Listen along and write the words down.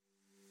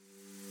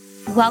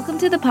Welcome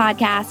to the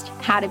podcast,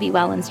 How to Be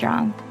Well and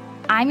Strong.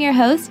 I'm your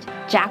host,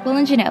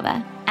 Jacqueline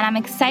Genova, and I'm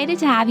excited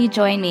to have you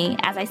join me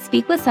as I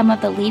speak with some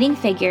of the leading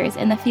figures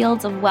in the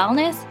fields of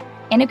wellness,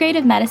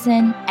 integrative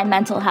medicine, and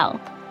mental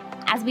health,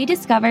 as we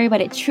discover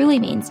what it truly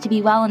means to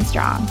be well and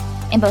strong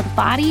in both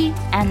body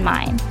and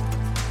mind.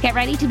 Get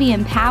ready to be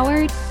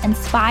empowered,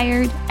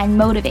 inspired, and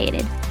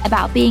motivated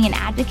about being an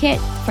advocate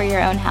for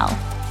your own health.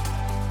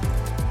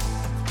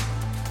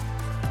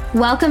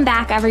 Welcome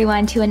back,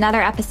 everyone, to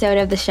another episode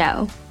of the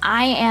show.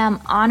 I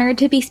am honored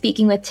to be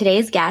speaking with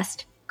today's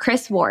guest,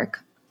 Chris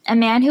Wark, a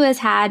man who has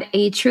had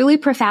a truly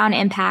profound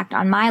impact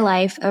on my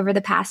life over the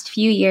past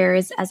few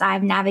years as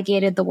I've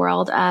navigated the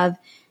world of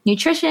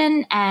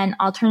nutrition and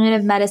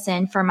alternative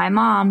medicine for my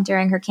mom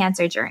during her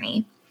cancer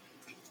journey.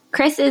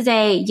 Chris is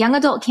a young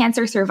adult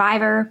cancer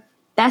survivor,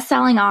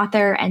 best-selling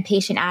author, and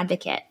patient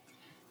advocate.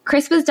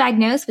 Chris was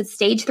diagnosed with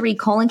stage 3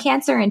 colon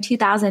cancer in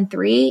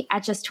 2003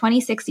 at just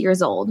 26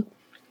 years old.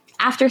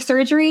 After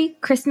surgery,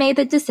 Chris made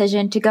the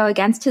decision to go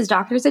against his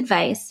doctor's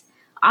advice,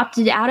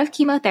 opted out of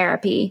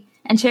chemotherapy,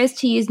 and chose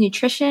to use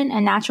nutrition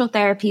and natural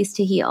therapies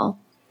to heal.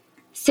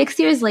 6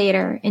 years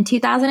later, in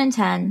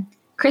 2010,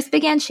 Chris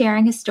began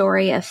sharing his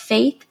story of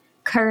faith,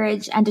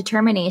 courage, and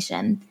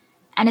determination,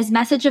 and his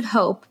message of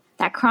hope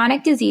that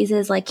chronic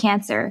diseases like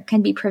cancer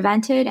can be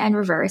prevented and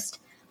reversed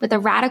with a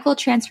radical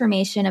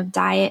transformation of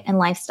diet and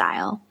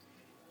lifestyle.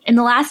 In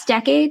the last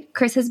decade,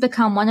 Chris has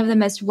become one of the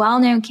most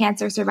well-known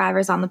cancer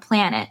survivors on the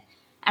planet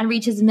and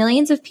reaches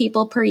millions of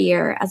people per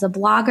year as a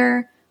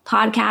blogger,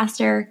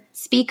 podcaster,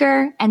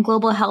 speaker, and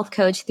global health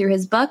coach through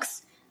his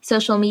books,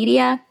 social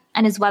media,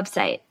 and his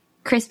website,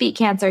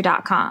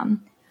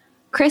 chrisbeatcancer.com.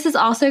 Chris is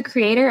also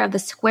creator of the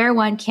Square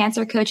One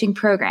Cancer Coaching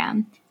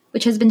Program,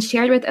 which has been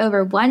shared with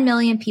over 1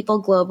 million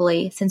people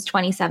globally since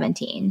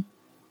 2017.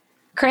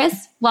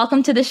 Chris,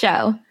 welcome to the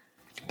show.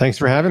 Thanks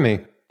for having me.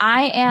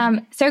 I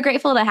am so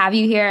grateful to have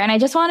you here. And I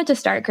just wanted to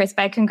start, Chris,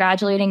 by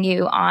congratulating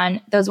you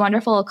on those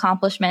wonderful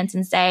accomplishments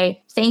and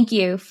say thank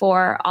you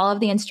for all of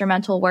the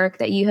instrumental work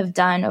that you have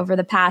done over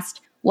the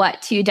past,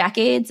 2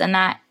 decades and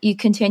that you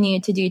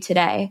continue to do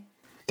today.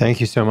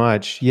 Thank you so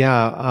much.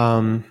 Yeah,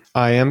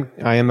 I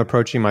am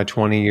approaching my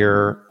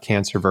 20-year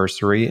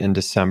cancerversary in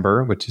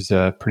December, which is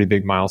a pretty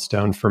big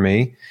milestone for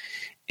me.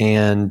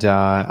 And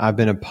I've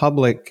been a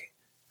public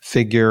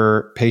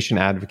figure, patient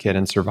advocate,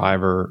 and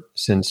survivor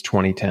since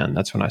 2010.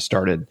 That's when I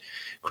started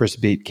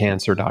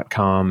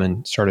chrisbeatcancer.com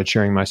and started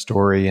sharing my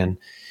story. And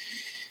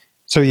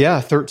so,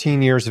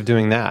 13 years of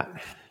doing that.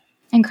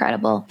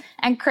 Incredible.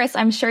 And Chris,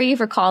 I'm sure you've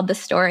recalled the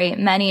story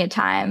many a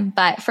time,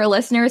 but for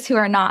listeners who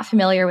are not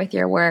familiar with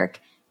your work,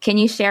 can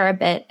you share a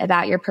bit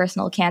about your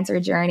personal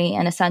cancer journey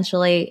and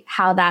essentially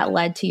how that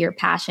led to your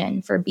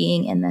passion for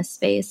being in this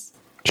space?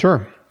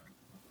 Sure.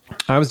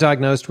 I was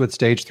diagnosed with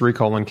stage 3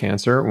 colon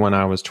cancer when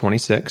I was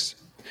 26,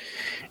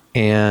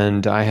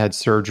 and I had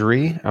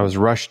surgery. I was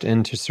rushed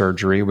into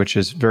surgery, which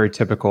is very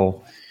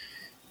typical.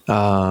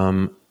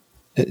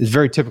 It's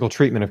very typical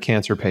treatment of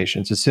cancer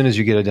patients. As soon as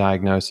you get a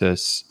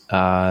diagnosis,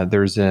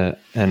 there's an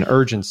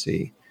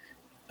urgency,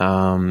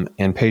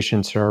 and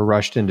patients are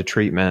rushed into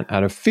treatment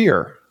out of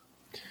fear,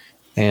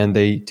 and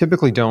they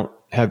typically don't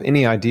have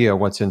any idea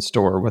what's in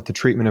store, what the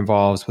treatment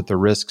involves, what the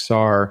risks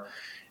are,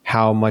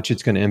 how much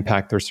it's going to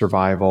impact their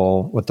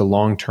survival, what the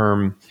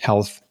long-term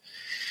health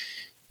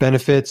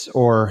benefits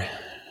or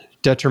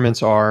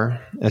detriments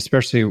are,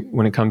 especially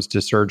when it comes to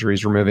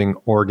surgeries, removing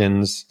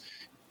organs,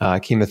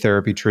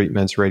 chemotherapy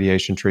treatments,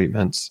 radiation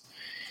treatments.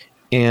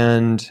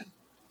 And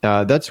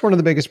that's one of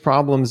the biggest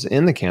problems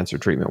in the cancer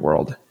treatment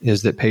world,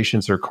 is that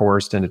patients are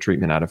coerced into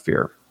treatment out of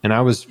fear. And I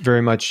was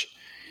very much,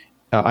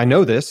 I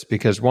know this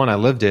because 1, I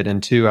lived it,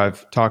 and 2,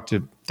 I've talked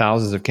to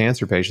thousands of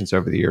cancer patients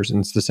over the years, and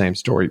it's the same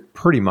story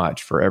pretty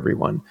much for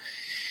everyone.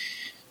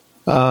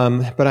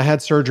 But I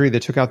had surgery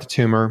that took out the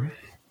tumor.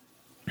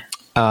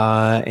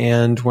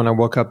 And when I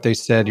woke up, they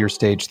said, you're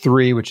stage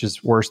 3, which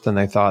is worse than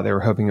they thought. They were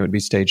hoping it would be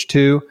stage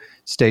 2.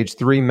 Stage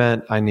 3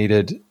 meant I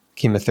needed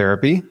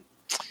chemotherapy.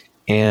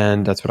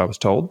 And that's what I was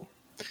told.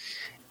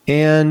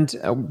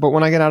 But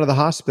when I got out of the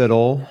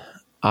hospital,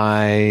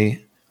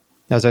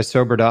 as I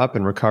sobered up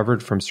and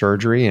recovered from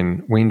surgery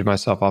and weaned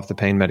myself off the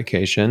pain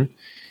medication,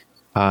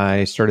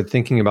 I started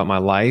thinking about my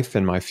life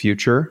and my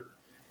future,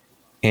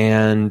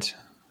 and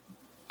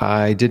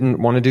I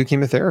didn't want to do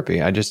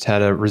chemotherapy. I just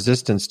had a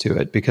resistance to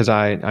it because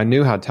I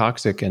knew how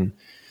toxic and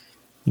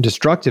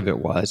destructive it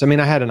was. I mean,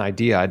 I had an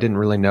idea. I didn't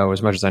really know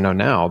as much as I know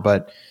now,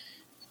 but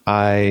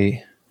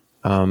my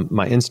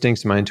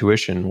instincts, my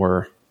intuition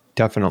were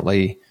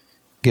definitely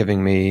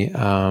giving me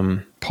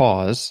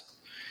pause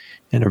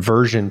and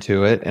aversion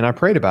to it. And I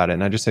prayed about it.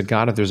 And I just said,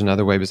 God, if there's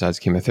another way besides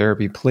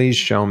chemotherapy, please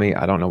show me.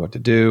 I don't know what to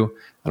do.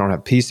 I don't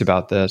have peace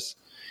about this.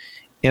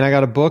 And I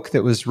got a book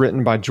that was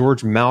written by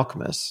George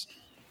Malcolmus.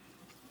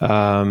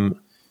 A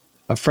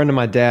friend of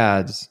my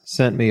dad's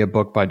sent me a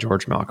book by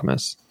George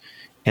Malcolmus.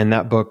 And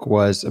that book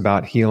was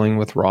about healing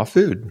with raw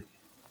food.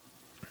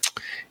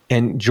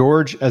 And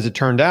George, as it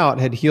turned out,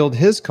 had healed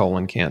his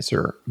colon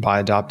cancer by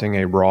adopting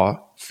a raw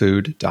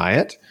food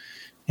diet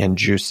and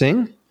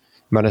juicing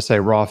When I say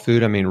raw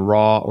food, I mean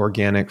raw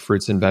organic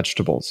fruits and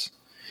vegetables.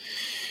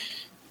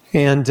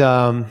 And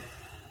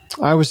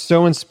I was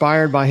so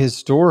inspired by his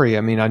story.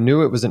 I mean, I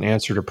knew it was an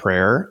answer to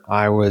prayer.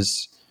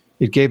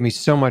 It gave me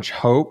so much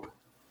hope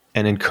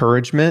and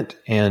encouragement.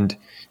 And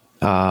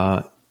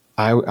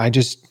I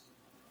just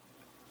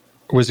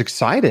was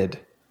excited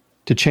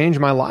to change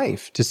my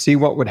life, to see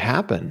what would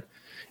happen.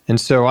 And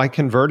so I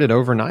converted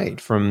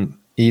overnight from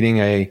eating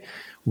a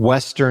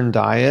Western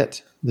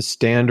diet, the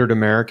standard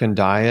American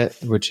diet,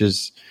 which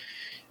is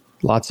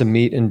lots of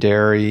meat and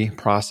dairy,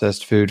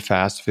 processed food,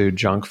 fast food,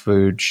 junk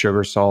food,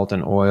 sugar, salt,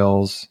 and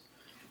oils,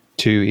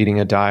 to eating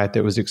a diet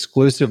that was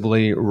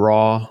exclusively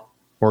raw,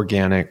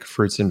 organic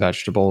fruits and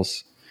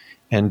vegetables,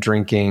 and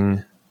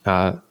drinking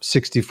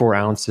 64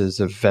 ounces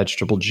of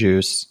vegetable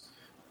juice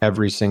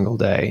every single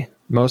day,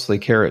 mostly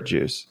carrot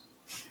juice.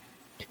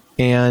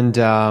 And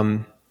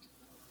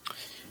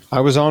I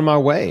was on my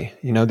way.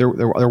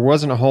 There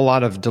wasn't a whole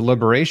lot of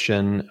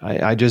deliberation.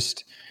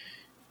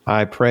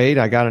 I prayed,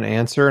 I got an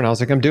answer, and I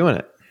was like, I'm doing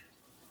it.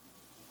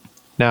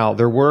 Now,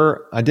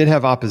 I did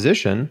have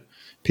opposition.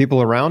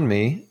 People around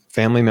me,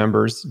 family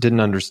members, didn't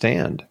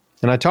understand.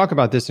 And I talk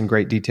about this in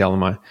great detail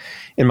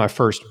in my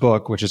first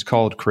book, which is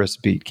called Chris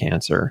Beat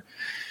Cancer.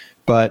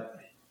 But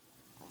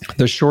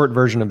the short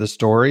version of the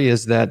story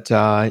is that,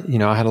 I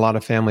had a lot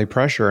of family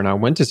pressure, and I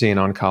went to see an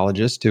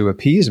oncologist to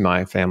appease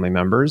my family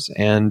members,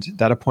 and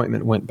that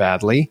appointment went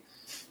badly.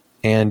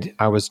 And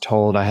I was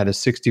told I had a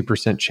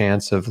 60%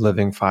 chance of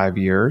living 5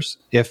 years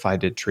if I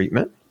did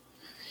treatment.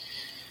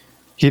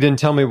 He didn't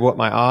tell me what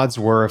my odds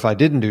were if I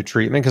didn't do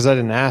treatment because I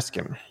didn't ask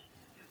him.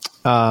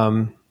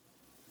 I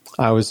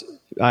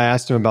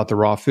asked him about the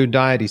raw food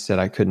diet. He said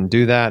I couldn't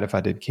do that if I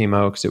did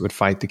chemo because it would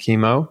fight the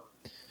chemo.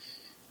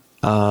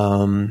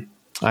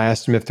 I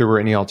asked him if there were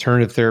any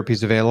alternative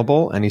therapies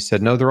available, and he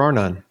said, no, there are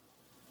none.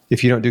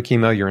 If you don't do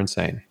chemo, you're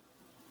insane.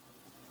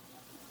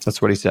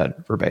 That's what he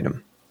said,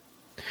 verbatim.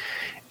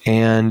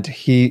 And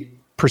he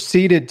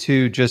proceeded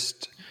to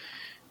just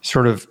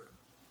sort of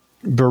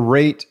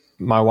berate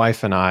my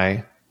wife and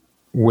I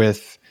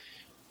with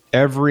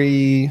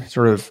every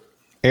sort of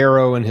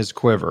arrow in his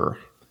quiver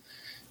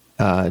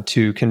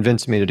to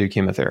convince me to do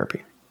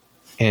chemotherapy.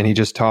 And he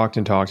just talked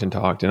and talked and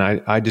talked.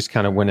 And I just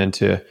kind of went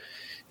into,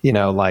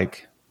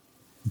 like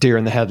deer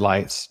in the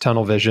headlights,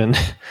 tunnel vision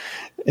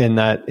in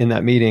that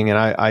meeting. And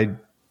I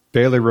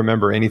barely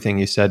remember anything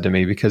he said to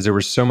me because there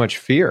was so much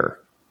fear.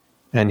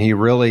 And he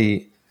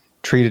really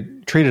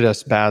treated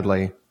us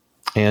badly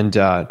and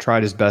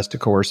tried his best to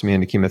coerce me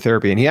into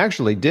chemotherapy. And he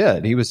actually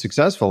did. He was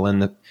successful in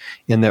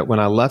that when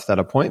I left that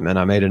appointment,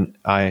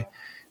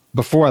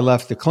 before I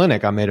left the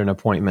clinic, I made an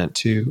appointment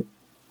to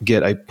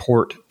get a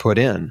port put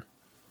in,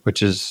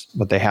 which is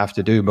what they have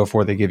to do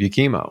before they give you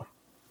chemo.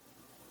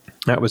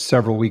 That was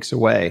several weeks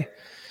away.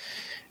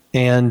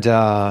 And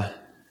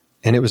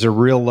it was a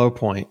real low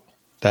point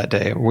that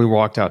day. We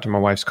walked out to my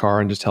wife's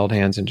car and just held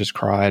hands and just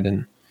cried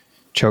and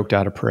choked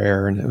out a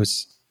prayer. And it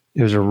was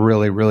a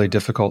really, really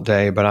difficult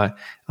day, but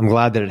I'm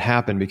glad that it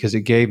happened because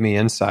it gave me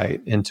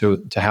insight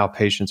into how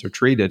patients are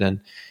treated. And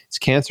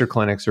cancer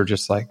clinics are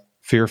just like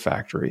fear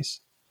factories.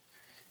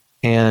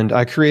 And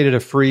I created a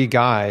free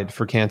guide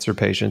for cancer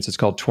patients. It's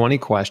called 20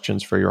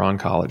 Questions for Your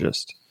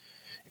Oncologist.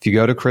 If you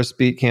go to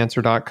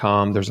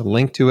chrisbeatcancer.com, there's a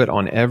link to it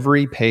on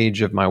every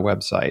page of my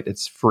website.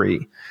 It's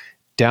free.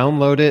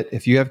 Download it.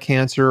 If you have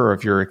cancer or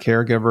if you're a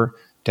caregiver,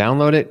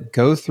 download it,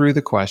 go through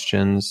the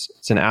questions.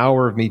 It's an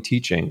hour of me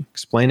teaching,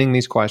 explaining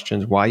these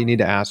questions, why you need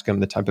to ask them,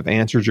 the type of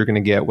answers you're going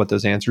to get, what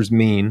those answers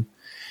mean.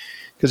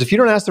 Because if you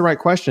don't ask the right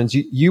questions,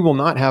 you will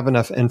not have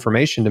enough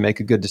information to make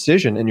a good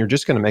decision, and you're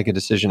just going to make a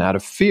decision out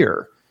of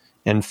fear.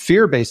 And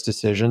fear-based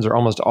decisions are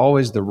almost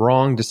always the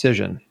wrong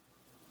decision,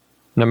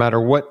 no matter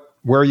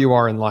where you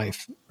are in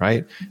life,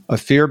 right? A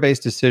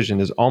fear-based decision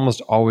is almost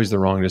always the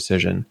wrong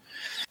decision,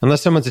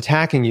 unless someone's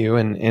attacking you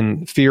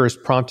and fear is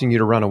prompting you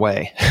to run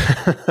away.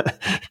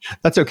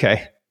 That's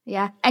okay.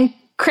 Yeah. And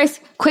Chris,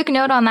 quick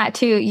note on that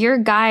too. Your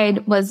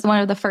guide was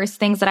one of the first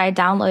things that I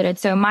downloaded.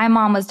 So my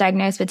mom was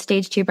diagnosed with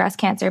stage 2 breast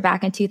cancer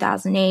back in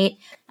 2008.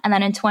 And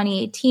then in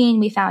 2018,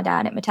 we found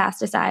out it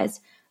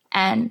metastasized.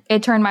 And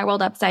it turned my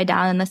world upside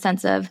down in the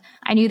sense of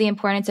I knew the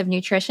importance of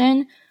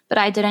nutrition, but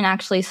I didn't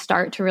actually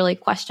start to really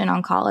question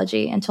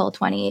oncology until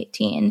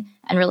 2018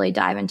 and really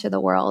dive into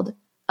the world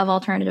of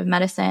alternative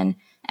medicine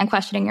and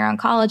questioning your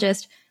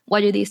oncologist. What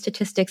do these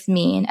statistics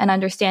mean? And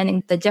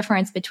understanding the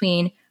difference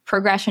between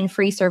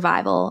progression-free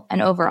survival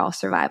and overall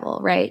survival,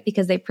 right?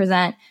 Because they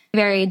present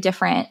very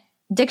different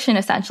diction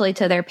essentially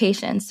to their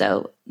patients.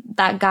 So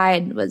that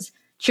guide was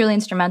truly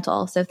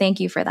instrumental. So thank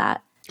you for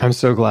that. I'm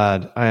so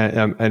glad. I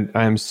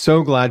am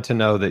so glad to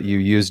know that you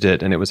used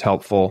it and it was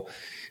helpful.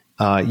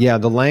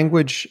 The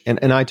language,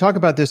 and I talk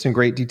about this in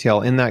great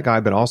detail in that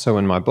guide, but also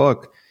in my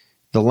book,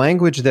 the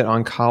language that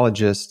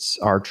oncologists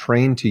are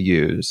trained to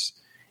use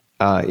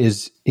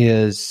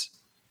is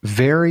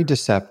very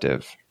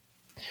deceptive.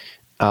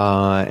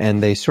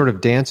 And they sort of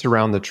dance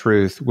around the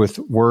truth with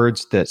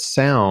words that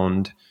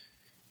sound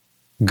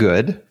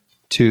good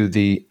to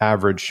the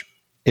average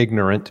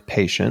ignorant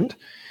patient,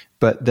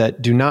 but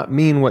that do not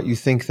mean what you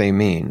think they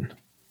mean.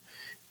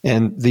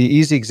 And the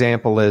easy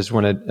example is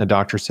when a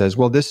doctor says,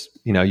 well,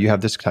 you have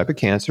this type of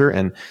cancer,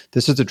 and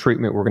this is the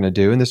treatment we're going to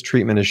do, and this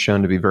treatment is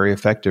shown to be very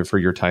effective for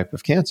your type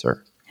of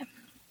cancer,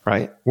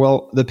 right?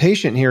 Well, the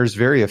patient here is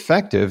very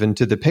effective, and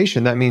to the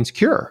patient, that means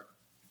cure,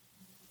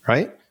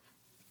 right?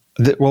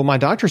 Well, my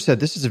doctor said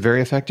this is a very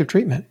effective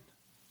treatment.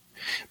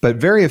 But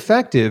very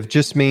effective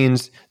just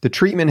means the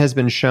treatment has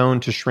been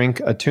shown to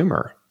shrink a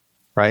tumor,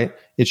 right?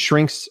 It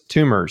shrinks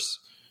tumors,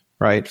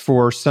 right,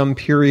 for some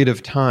period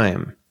of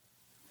time.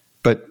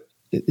 But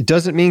it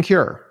doesn't mean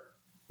cure,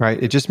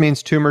 right? It just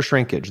means tumor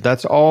shrinkage.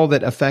 That's all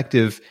that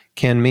effective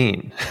can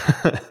mean.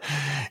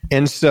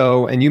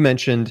 And you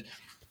mentioned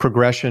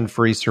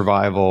progression-free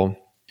survival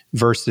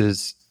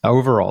versus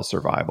overall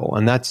survival.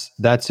 And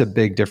that's a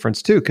big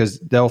difference too, because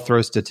they'll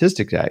throw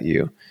statistics at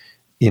you,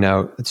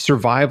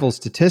 survival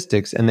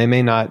statistics, and they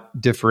may not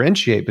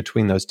differentiate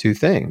between those two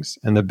things.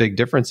 And the big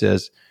difference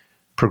is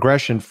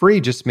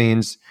progression-free just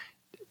means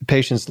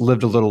patients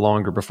lived a little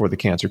longer before the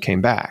cancer came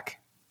back.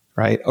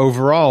 Right?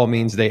 Overall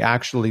means they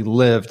actually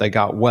lived, they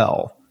got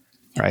well,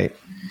 right?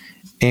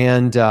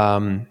 And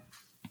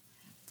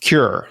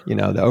cure,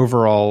 the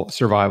overall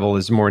survival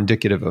is more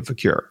indicative of a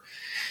cure.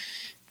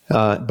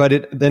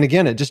 But then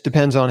again, it just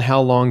depends on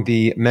how long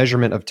the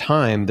measurement of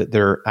time that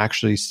they're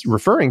actually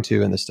referring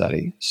to in the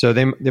study. So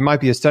there might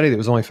be a study that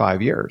was only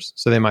 5 years.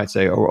 So they might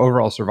say,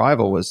 overall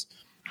survival was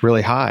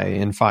really high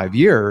in 5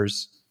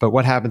 years, but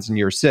what happens in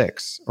year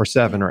 6 or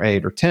 7 or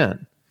 8 or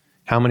 10?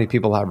 How many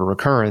people have a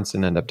recurrence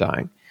and end up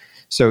dying?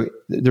 So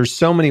there's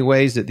so many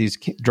ways that these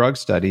drug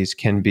studies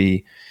can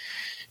be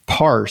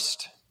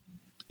parsed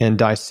and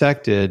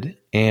dissected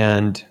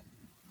and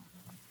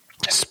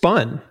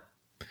spun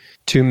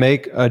to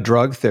make a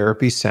drug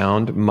therapy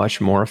sound much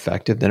more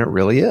effective than it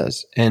really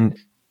is. And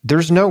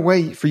there's no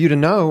way for you to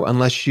know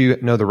unless you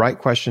know the right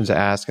questions to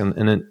ask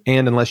and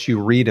unless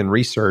you read and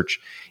research.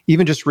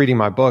 Even just reading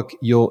my book,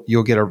 you'll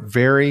get a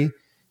very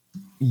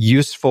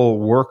useful,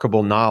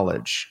 workable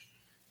knowledge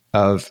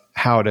of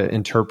how to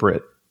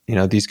interpret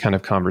these kind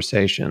of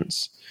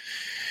conversations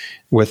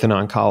with an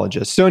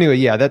oncologist. So anyway,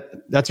 yeah,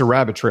 that's a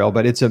rabbit trail,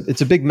 but it's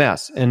a big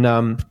mess. And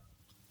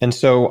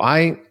so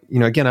I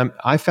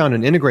found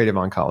an integrative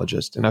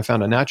oncologist, and I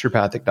found a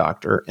naturopathic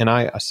doctor, and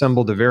I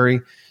assembled a very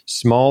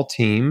small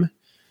team,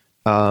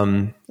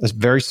 a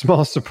very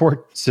small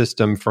support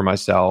system for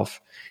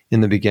myself in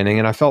the beginning.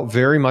 And I felt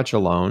very much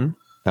alone.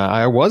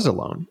 I was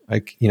alone.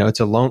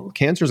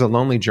 Cancer is a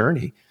lonely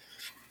journey.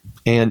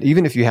 And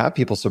even if you have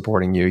people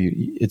supporting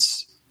you,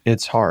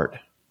 it's hard.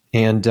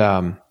 And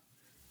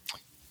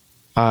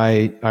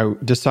I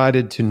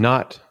decided to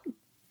not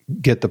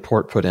get the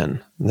port put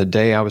in the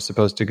day I was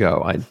supposed to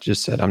go. I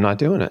just said, I'm not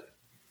doing it.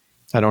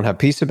 I don't have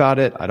peace about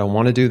it. I don't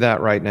want to do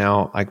that right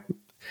now.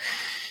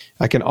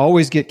 I can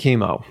always get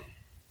chemo,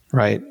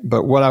 right?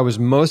 But what I was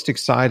most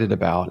excited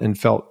about and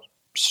felt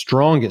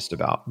strongest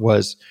about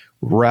was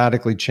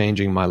radically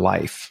changing my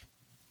life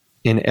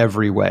in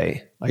every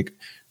way. Like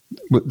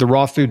the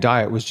raw food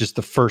diet was just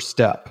the first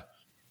step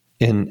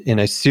in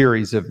a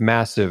series of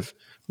massive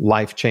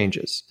life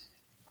changes.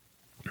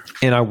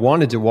 And I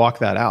wanted to walk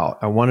that out.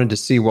 I wanted to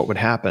see what would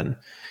happen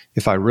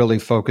if I really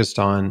focused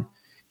on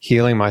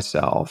healing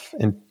myself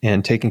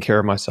and taking care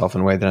of myself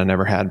in a way that I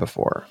never had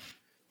before.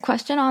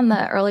 Question on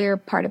the earlier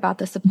part about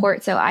the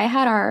support. So I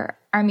had our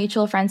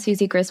mutual friend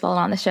Susie Griswold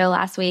on the show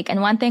last week.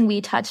 And one thing we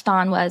touched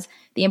on was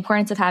the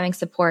importance of having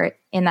support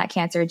in that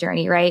cancer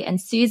journey, right? And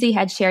Susie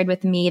had shared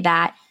with me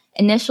that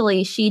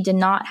initially she did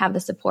not have the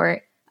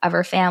support of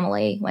her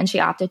family when she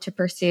opted to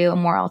pursue a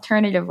more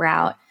alternative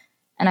route.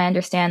 And I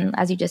understand,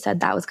 as you just said,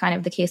 that was kind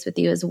of the case with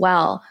you as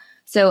well.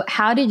 So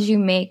how did you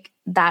make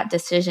that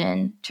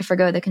decision to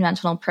forgo the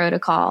conventional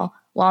protocol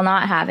while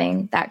not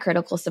having that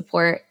critical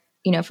support,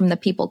 from the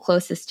people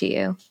closest to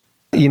you?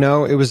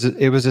 It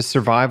was a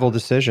survival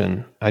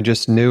decision. I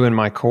just knew in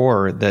my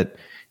core that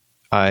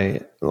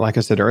like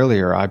I said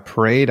earlier, I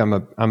prayed. I'm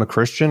a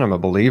Christian. I'm a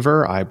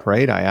believer. I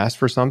prayed. I asked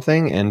for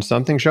something, and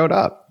something showed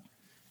up.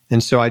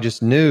 And so I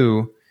just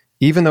knew,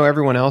 even though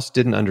everyone else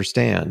didn't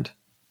understand,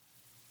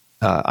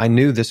 I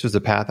knew this was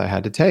the path I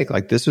had to take.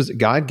 Like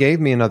God gave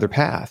me another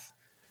path,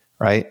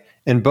 right?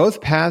 And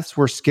both paths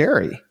were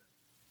scary,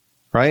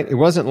 right? It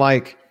wasn't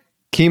like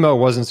chemo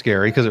wasn't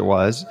scary, because it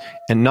was,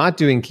 and not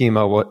doing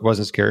chemo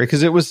wasn't scary,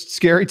 because it was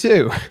scary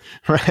too,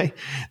 right?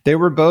 They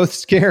were both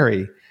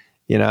scary.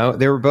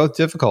 They were both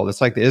difficult.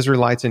 It's like the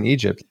Israelites in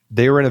Egypt.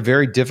 They were in a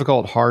very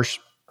difficult, harsh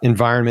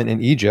environment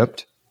in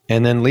Egypt.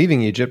 And then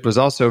leaving Egypt was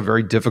also a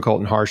very difficult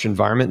and harsh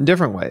environment in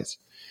different ways.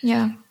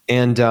 Yeah.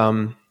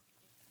 And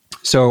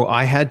so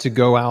I had to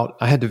go out.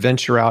 I had to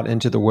venture out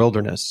into the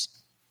wilderness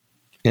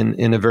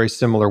in a very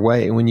similar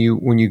way. When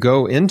you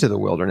go into the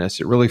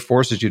wilderness, it really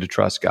forces you to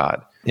trust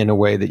God in a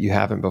way that you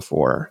haven't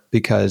before,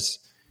 because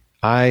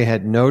I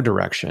had no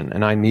direction,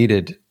 and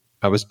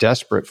I was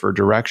desperate for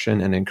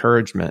direction and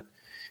encouragement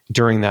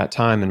during that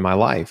time in my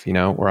life,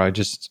 where I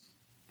just,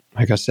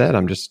 like I said,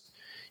 I'm just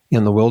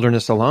in the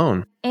wilderness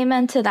alone.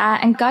 Amen to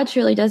that. And God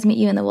truly does meet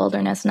you in the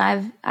wilderness.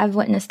 And I've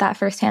witnessed that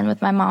firsthand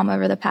with my mom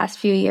over the past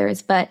few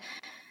years. But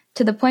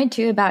to the point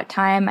too about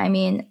time, I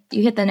mean,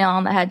 you hit the nail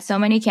on the head. So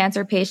many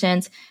cancer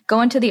patients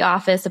go into the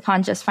office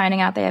upon just finding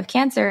out they have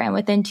cancer, and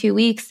within 2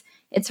 weeks,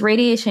 it's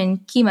radiation,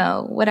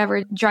 chemo,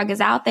 whatever drug is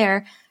out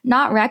there,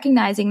 not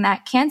recognizing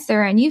that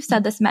cancer, and you've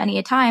said this many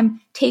a time,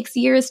 takes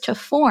years to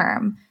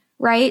form,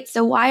 right?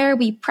 So why are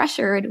we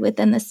pressured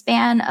within the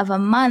span of a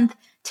month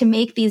to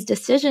make these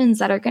decisions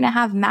that are going to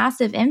have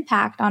massive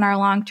impact on our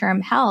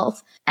long-term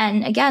health?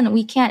 And again,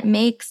 we can't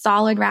make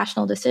solid,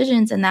 rational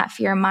decisions in that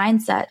fear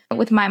mindset.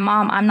 With my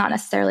mom, I'm not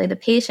necessarily the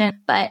patient,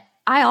 but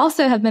I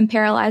also have been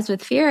paralyzed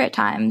with fear at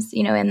times,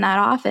 in that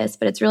office.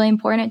 But it's really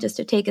important just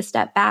to take a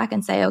step back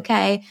and say,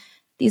 okay,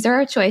 these are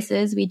our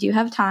choices. We do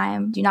have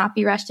time. Do not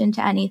be rushed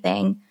into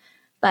anything.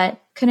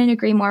 But couldn't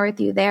agree more with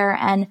you there.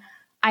 And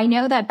I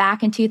know that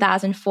back in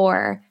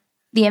 2004,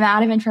 the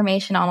amount of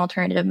information on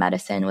alternative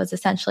medicine was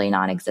essentially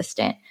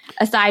non-existent,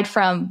 aside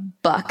from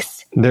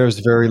books. There's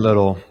very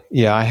little.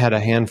 Yeah, I had a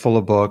handful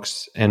of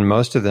books, and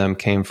most of them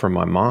came from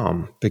my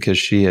mom because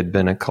she had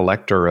been a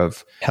collector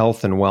of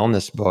health and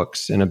wellness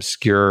books and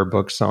obscure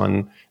books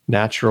on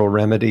natural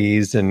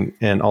remedies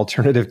and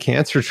alternative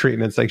cancer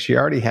treatments. Like, she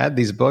already had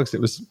these books.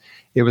 It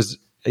was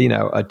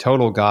a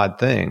total God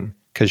thing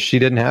because she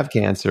didn't have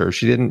cancer.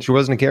 She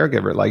wasn't a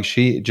caregiver. Like,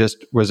 she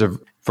just was a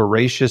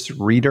voracious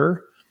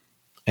reader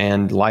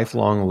and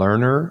lifelong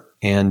learner.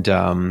 And,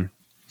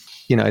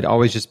 I'd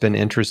always just been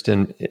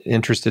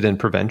interested in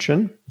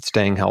prevention,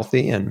 staying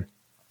healthy,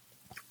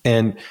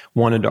 and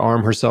wanted to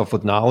arm herself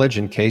with knowledge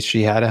in case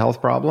she had a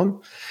health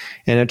problem.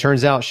 And it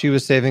turns out she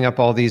was saving up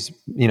all these,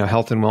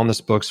 health and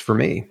wellness books for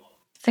me.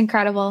 It's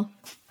incredible.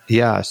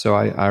 Yeah. So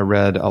I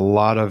read a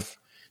lot of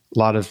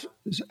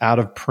out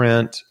of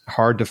print,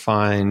 hard to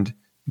find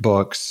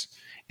books.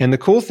 And the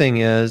cool thing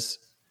is,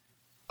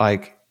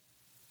 like,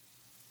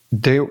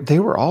 they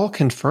were all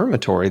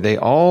confirmatory. They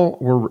all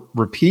were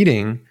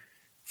repeating,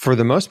 for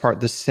the most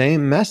part, the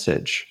same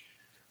message,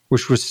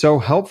 which was so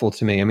helpful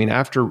to me. I mean,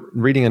 after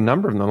reading a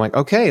number of them, I'm like,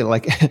 okay,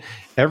 like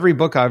every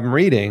book I'm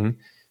reading,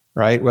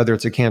 right, whether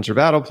it's a Cancer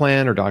Battle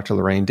Plan or Dr.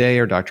 Lorraine Day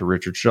or Dr.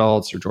 Richard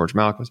Schultz or George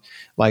Malcolm,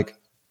 like,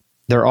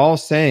 they're all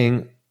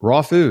saying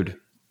raw food,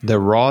 the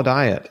raw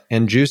diet,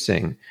 and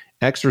juicing,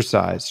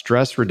 exercise,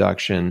 stress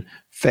reduction,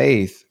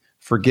 faith,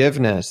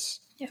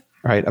 forgiveness,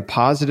 right, a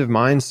positive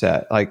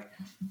mindset. Like,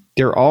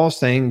 they're all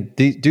saying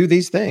do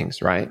these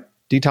things, right?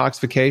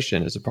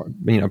 Detoxification is a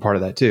part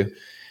of that too.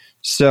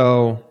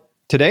 So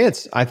today,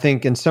 I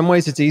think in some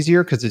ways it's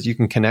easier because you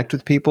can connect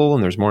with people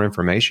and there's more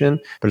information,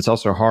 but it's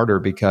also harder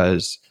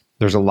because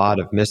there's a lot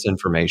of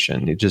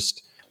misinformation.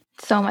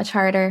 So much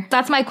harder.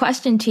 That's my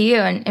question to you.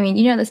 And I mean,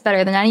 you know this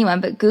better than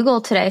anyone, but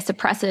Google today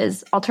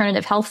suppresses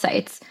alternative health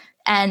sites.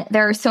 And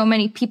there are so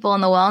many people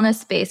in the wellness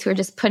space who are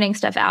just putting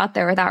stuff out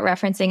there without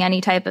referencing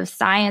any type of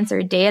science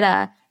or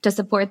data to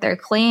support their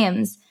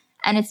claims.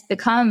 And it's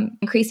become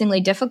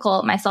increasingly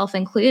difficult, myself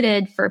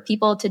included, for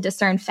people to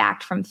discern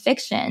fact from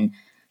fiction.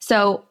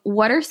 So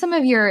what are some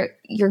of your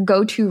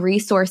go-to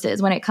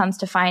resources when it comes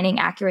to finding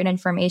accurate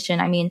information?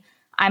 I mean,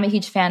 I'm a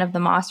huge fan of the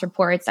Moss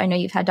reports. I know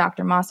you've had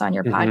Dr. Moss on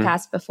your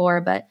podcast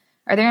before, but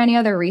are there any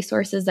other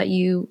resources that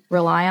you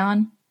rely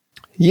on?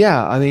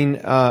 Yeah, I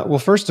mean, well,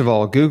 first of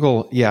all,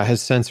 Google,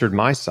 has censored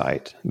my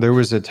site. There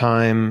was a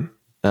time,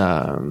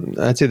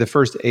 I'd say the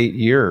first 8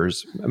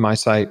 years, my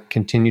site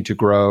continued to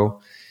grow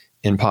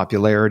in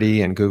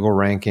popularity and Google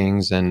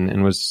rankings and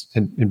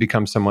had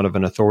become somewhat of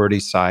an authority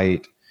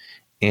site.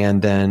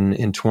 And then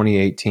in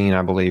 2018,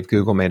 I believe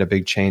Google made a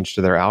big change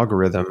to their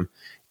algorithm.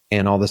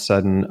 And all of a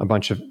sudden, a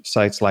bunch of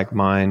sites like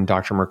mine,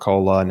 Dr.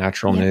 Mercola,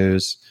 Natural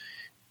News,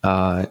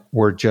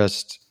 were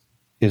just,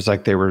 it was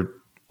like they were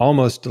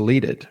almost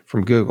deleted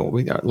from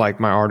Google. Like,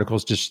 my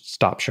articles just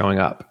stopped showing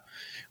up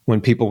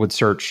when people would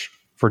search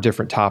for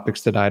different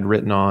topics that I'd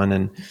written on.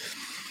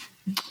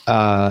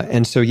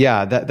 And so,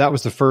 that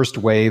was the first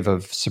wave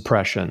of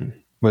suppression,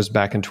 was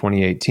back in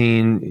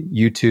 2018.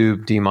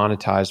 YouTube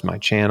demonetized my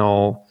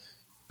channel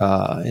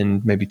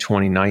in maybe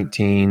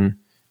 2019,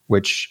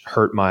 which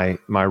hurt my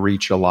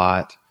reach a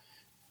lot.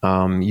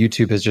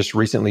 YouTube has just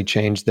recently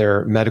changed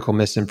their medical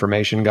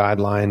misinformation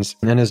guidelines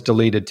and has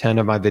deleted 10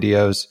 of my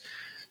videos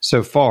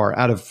so far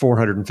out of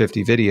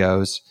 450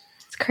 videos.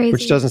 It's crazy.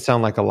 Which doesn't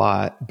sound like a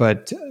lot,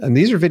 but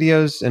these are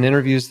videos and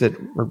interviews that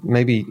are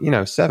maybe,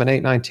 7,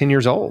 8, 9, 10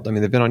 years old. I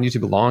mean, they've been on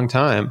YouTube a long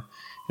time.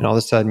 And all of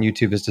a sudden,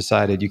 YouTube has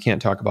decided you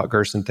can't talk about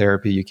Gerson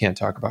therapy. You can't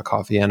talk about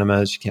coffee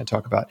enemas. You can't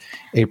talk about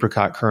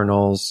apricot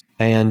kernels.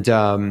 And,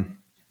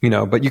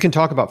 but you can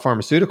talk about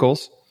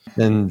pharmaceuticals.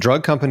 And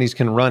drug companies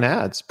can run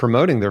ads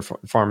promoting their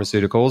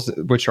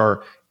pharmaceuticals, which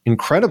are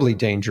incredibly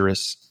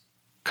dangerous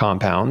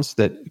compounds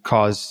that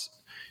cause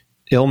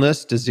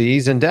illness,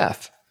 disease, and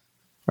death.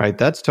 Right?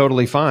 That's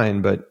totally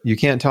fine, but you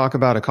can't talk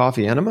about a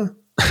coffee enema.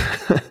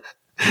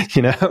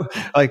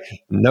 Like,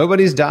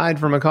 nobody's died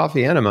from a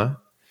coffee enema.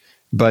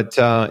 But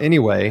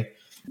anyway,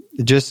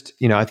 just,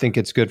 I think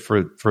it's good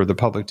for the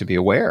public to be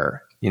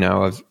aware,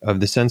 of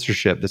the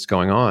censorship that's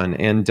going on.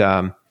 And,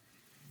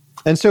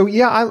 And so,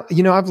 yeah,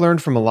 I've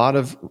learned from a lot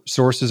of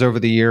sources over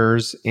the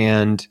years,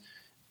 and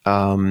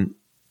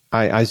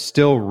I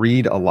still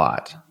read a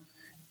lot,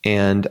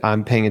 and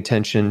I'm paying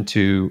attention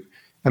to,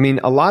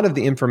 a lot of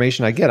the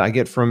information I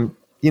get from,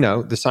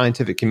 the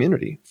scientific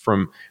community,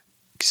 from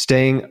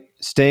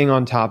staying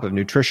on top of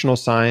nutritional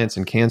science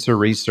and cancer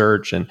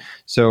research. And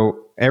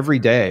so every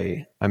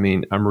day,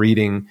 I'm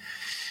reading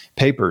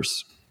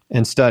papers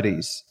and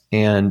studies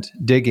and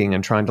digging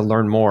and trying to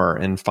learn more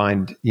and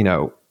find,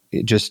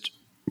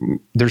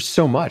 there's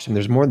so much, and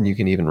there's more than you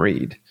can even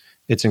read.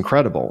 It's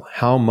incredible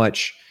how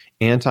much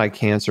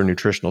anti-cancer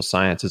nutritional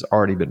science has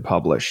already been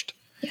published.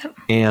 Yep.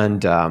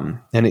 And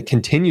it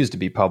continues to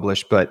be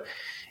published. But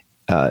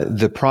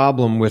the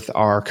problem with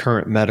our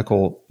current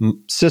medical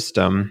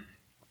system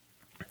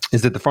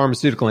is that the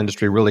pharmaceutical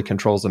industry really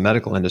controls the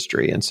medical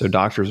industry. And so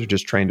doctors are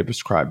just trained to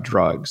prescribe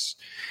drugs.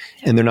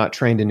 And they're not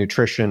trained in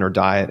nutrition or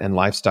diet and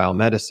lifestyle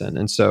medicine.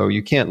 And so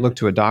you can't look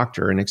to a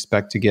doctor and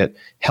expect to get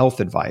health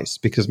advice,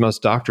 because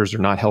most doctors are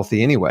not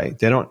healthy anyway.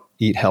 They don't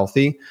eat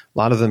healthy. A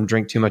lot of them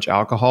drink too much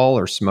alcohol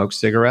or smoke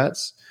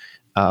cigarettes.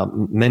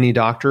 Many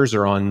doctors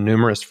are on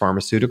numerous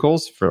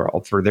pharmaceuticals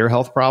for their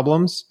health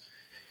problems,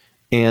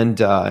 and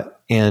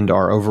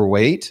are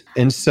overweight.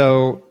 And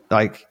so,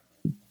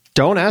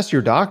 don't ask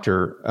your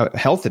doctor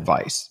health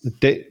advice.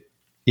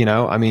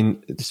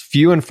 It's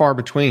few and far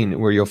between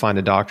where you'll find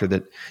a doctor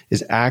that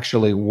is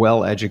actually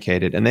well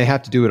educated, and they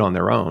have to do it on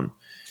their own.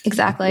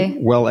 Exactly.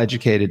 Well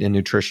educated in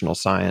nutritional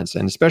science,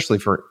 and especially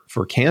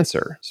for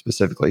cancer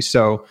specifically.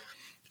 So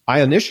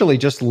I initially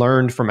just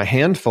learned from a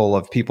handful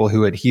of people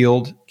who had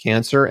healed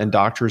cancer and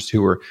doctors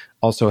who were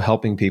also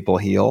helping people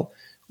heal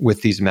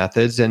with these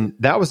methods. And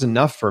that was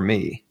enough for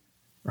me,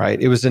 right?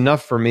 It was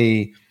enough for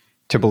me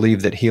to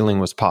believe that healing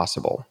was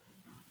possible.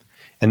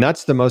 And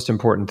that's the most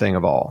important thing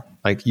of all.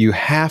 You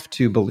have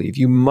to believe,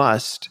 you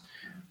must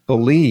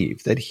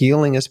believe that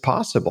healing is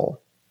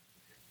possible.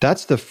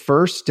 That's the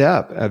first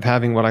step of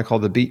having what I call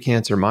the beat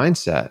cancer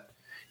mindset.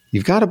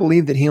 You've got to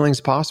believe that healing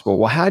is possible.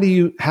 Well, how do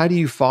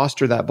you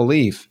foster that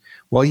belief?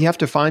 Well, you have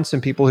to find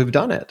some people who've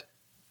done it,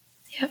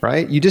 Yep.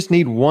 Right? You just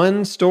need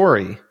one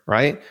story,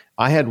 right?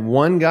 I had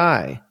one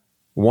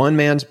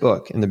man's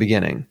book in the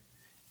beginning.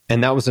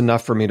 And that was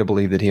enough for me to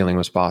believe that healing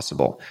was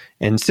possible.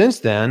 And since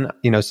then,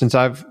 since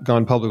I've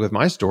gone public with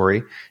my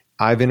story,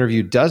 I've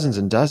interviewed dozens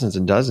and dozens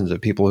and dozens of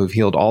people who've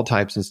healed all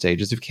types and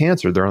stages of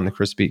cancer. They're on the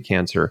Chris Beat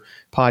Cancer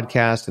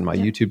podcast and my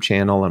YouTube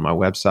channel and my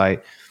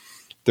website.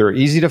 They're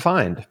easy to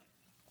find.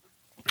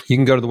 You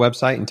can go to the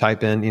website and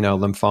type in,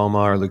 lymphoma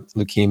or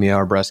leukemia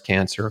or breast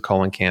cancer or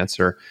colon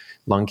cancer,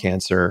 lung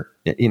cancer,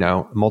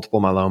 multiple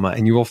myeloma,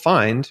 and you will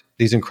find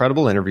these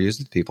incredible interviews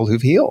with people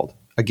who've healed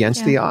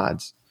against the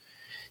odds.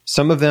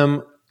 Some of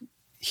them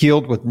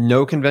healed with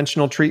no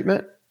conventional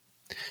treatment.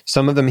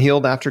 Some of them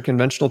healed after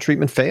conventional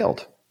treatment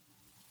failed.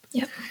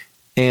 Yep.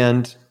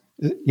 And,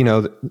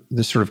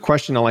 the sort of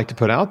question I like to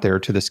put out there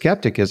to the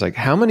skeptic is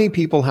how many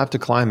people have to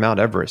climb Mount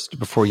Everest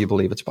before you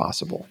believe it's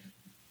possible?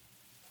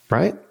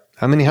 Right?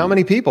 How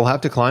many people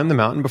have to climb the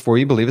mountain before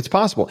you believe it's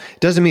possible?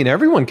 Doesn't mean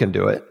everyone can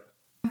do it.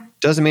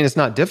 Doesn't mean it's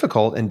not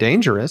difficult and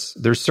dangerous.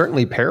 There's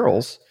certainly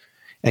perils,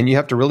 and you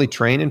have to really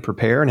train and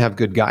prepare and have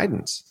good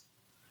guidance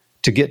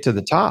to get to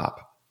the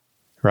top,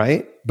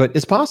 right? But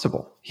it's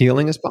possible.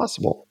 Healing is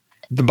possible.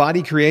 The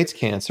body creates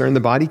cancer, and the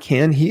body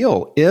can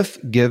heal if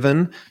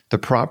given the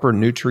proper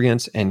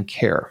nutrients and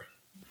care.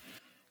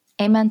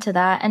 Amen to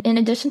that. And in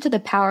addition to the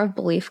power of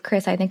belief,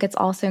 Chris, I think it's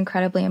also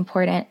incredibly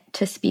important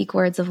to speak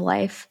words of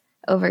life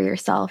over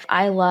yourself.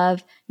 I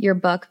love your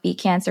book, Beat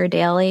Cancer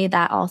Daily.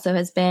 That also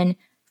has been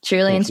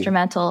truly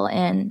instrumental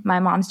in my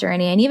mom's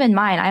journey, and even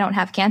mine. I don't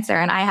have cancer,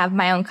 and I have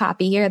my own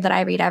copy here that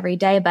I read every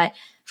day. But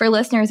for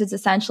listeners, it's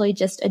essentially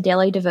just a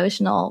daily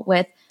devotional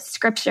with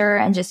scripture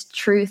and just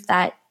truth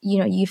that,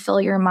 you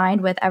fill your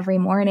mind with every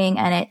morning,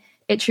 and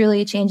it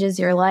truly changes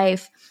your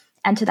life.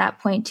 And to that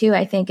point too,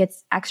 I think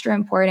it's extra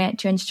important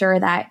to ensure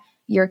that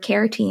your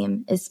care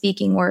team is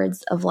speaking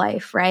words of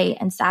life, right?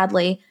 And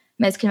sadly,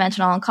 most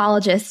conventional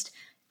oncologists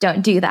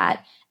don't do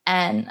that.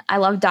 And I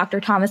love Dr.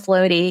 Thomas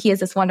Lodi. He has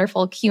this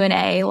wonderful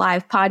Q&A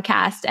live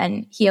podcast,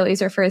 and he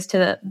always refers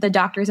to the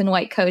doctors in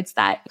white coats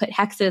that put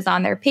hexes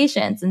on their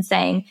patients and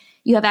saying,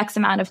 you have X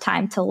amount of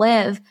time to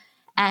live.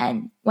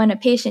 And when a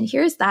patient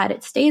hears that,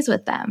 it stays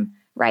with them,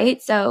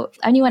 right? So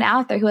anyone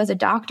out there who has a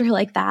doctor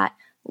like that,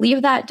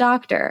 leave that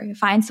doctor.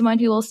 Find someone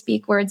who will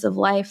speak words of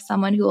life,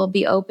 someone who will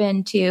be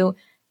open to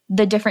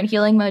the different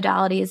healing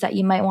modalities that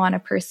you might want to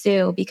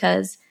pursue,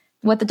 because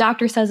what the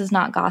doctor says is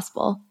not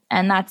gospel.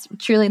 And that's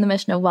truly the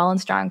mission of Well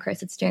and Strong,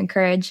 Chris. It's to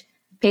encourage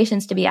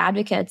patients to be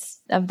advocates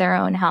of their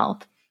own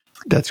health.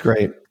 That's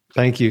great.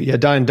 Thank you. Yeah,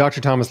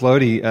 Dr. Thomas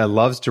Lodi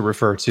loves to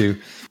refer to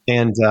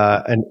and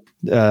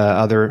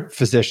other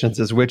physicians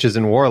as witches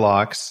and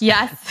warlocks.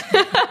 Yes.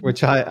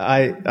 Which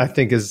I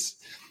think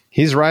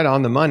he's right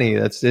on the money.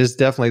 Is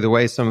definitely the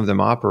way some of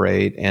them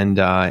operate,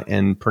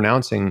 and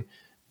pronouncing,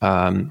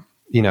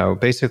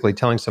 basically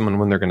telling someone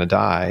when they're going to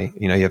die.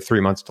 You have 3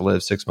 months to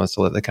live, 6 months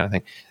to live, that kind of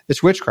thing.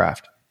 It's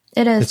witchcraft.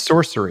 It is. It's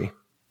sorcery.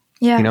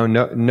 Yeah.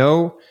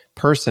 No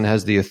person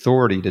has the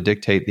authority to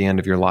dictate the end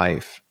of your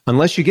life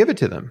unless you give it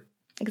to them.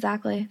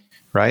 Exactly.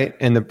 Right?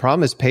 And the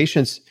problem is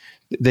patients,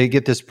 they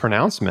get this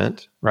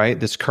pronouncement, right?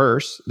 This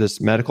curse,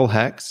 this medical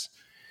hex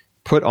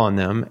put on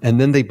them, and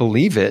then they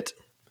believe it,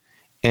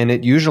 and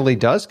it usually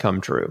does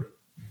come true.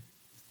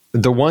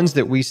 The ones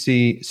that we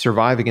see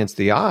survive against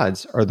the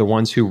odds are the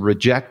ones who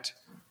reject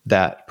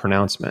that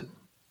pronouncement,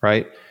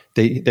 right?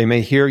 They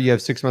may hear you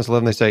have 6 months to live,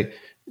 and they say,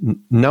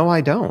 no,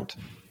 I don't,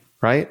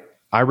 right?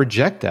 I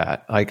reject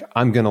that. Like,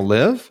 I'm going to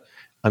live,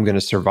 I'm going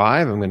to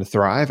survive, I'm going to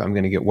thrive, I'm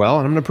going to get well,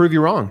 and I'm going to prove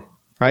you wrong,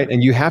 right?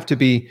 And you have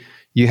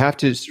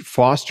to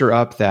foster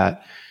up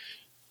that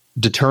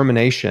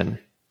determination,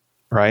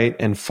 right?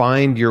 And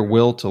find your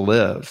will to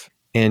live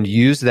and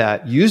use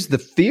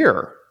the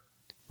fear,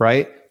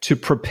 right? To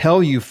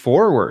propel you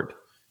forward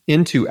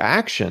into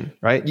action,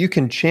 right? You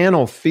can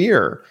channel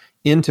fear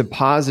into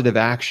positive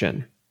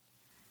action.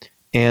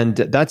 And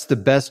that's the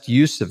best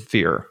use of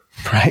fear,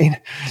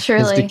 right?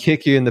 Surely. Is to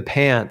kick you in the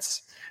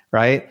pants,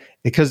 right?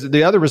 Because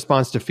the other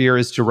response to fear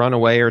is to run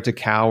away or to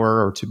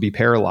cower or to be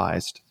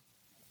paralyzed,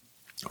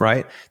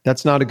 right?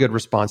 That's not a good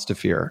response to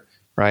fear,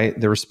 right?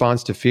 The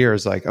response to fear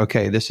is like,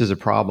 okay, this is a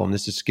problem.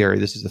 This is scary.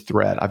 This is a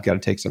threat. I've got to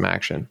take some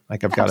action.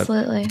 Like I've got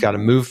to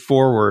move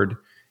forward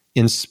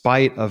in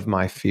spite of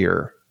my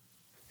fear.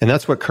 And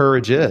that's what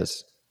courage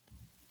is,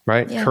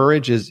 right? Yeah.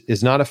 Courage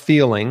is not a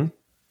feeling.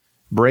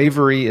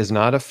 Bravery is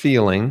not a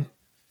feeling.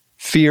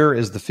 Fear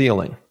is the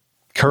feeling.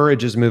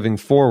 Courage is moving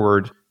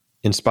forward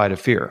in spite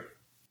of fear.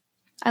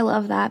 I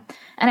love that.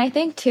 And I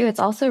think too, it's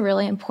also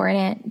really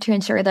important to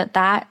ensure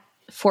that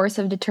force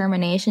of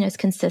determination is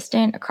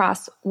consistent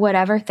across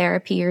whatever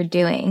therapy you're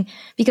doing,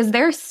 because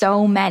there's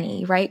so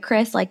many, right,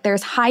 Chris? Like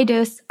there's high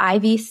dose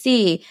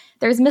IVC,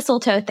 there's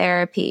mistletoe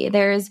therapy,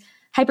 there's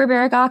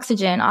hyperbaric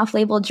oxygen,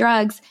 off-label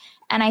drugs.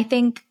 And I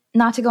think,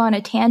 not to go on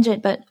a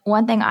tangent, but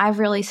one thing I've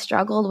really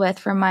struggled with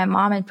from my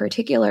mom in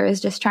particular is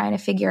just trying to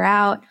figure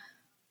out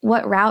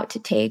what route to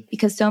take,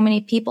 because so many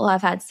people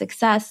have had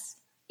success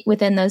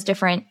within those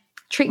different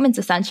treatments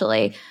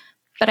essentially.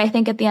 But I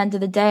think at the end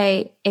of the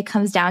day, it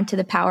comes down to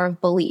the power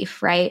of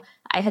belief, right?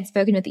 I had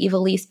spoken with Eva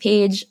Lee's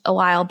Page a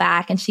while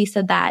back, and she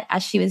said that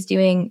as she was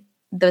doing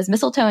those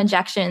mistletoe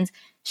injections,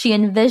 she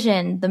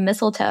envisioned the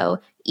mistletoe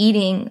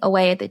eating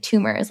away at the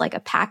tumors like a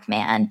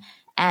Pac-Man.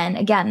 And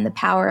again, the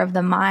power of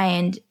the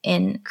mind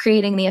in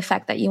creating the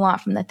effect that you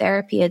want from the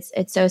therapy, it's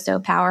so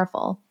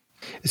powerful.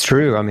 It's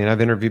true. I mean, I've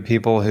interviewed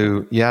people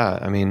who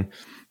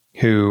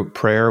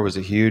prayer was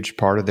a huge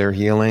part of their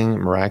healing,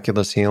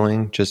 miraculous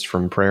healing, just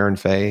from prayer and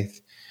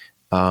faith.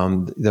 Your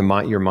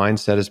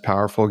mindset is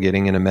powerful,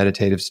 getting in a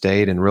meditative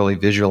state and really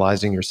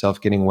visualizing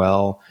yourself getting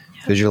well,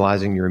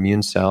 visualizing your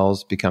immune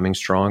cells becoming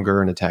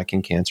stronger and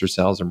attacking cancer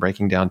cells and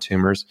breaking down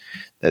tumors.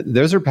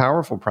 Those are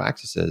powerful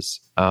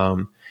practices.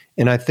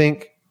 And I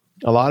think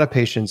a lot of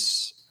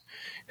patients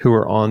who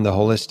are on the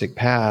holistic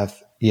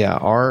path,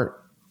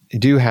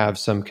 do have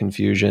some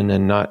confusion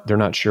and they're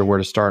not sure where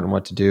to start and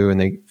what to do, and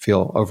they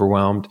feel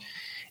overwhelmed.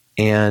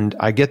 And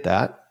I get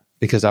that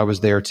because I was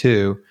there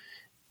too.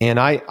 And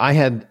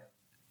I've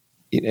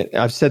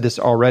said this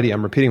already,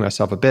 I'm repeating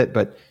myself a bit,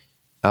 but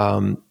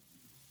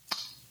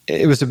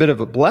it was a bit of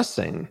a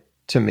blessing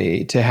to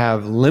me to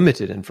have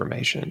limited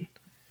information,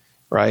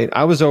 right?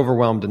 I was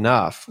overwhelmed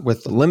enough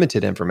with the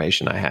limited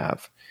information I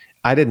have.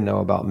 I didn't know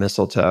about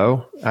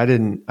mistletoe. I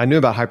knew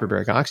about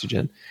hyperbaric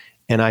oxygen,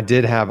 and I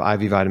did have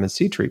IV vitamin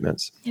C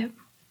treatments. Yep.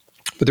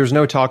 But there's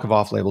no talk of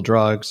off-label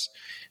drugs,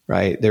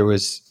 right? There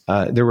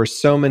were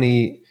so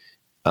many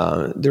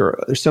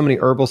there's so many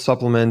herbal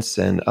supplements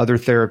and other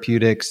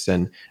therapeutics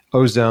and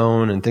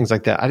ozone and things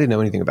like that I didn't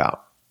know anything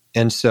about.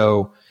 And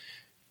so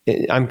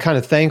I'm kind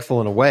of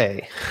thankful in a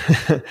way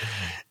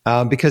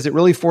because it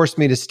really forced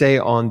me to stay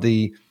on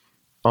the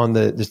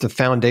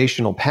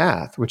foundational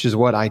path, which is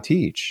what I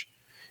teach.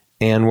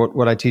 And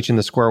what I teach in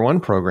the Square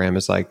One program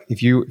is like,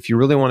 if you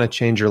really want to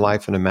change your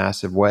life in a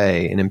massive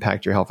way and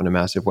impact your health in a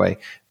massive way,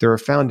 there are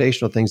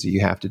foundational things that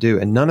you have to do.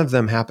 And none of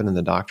them happen in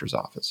the doctor's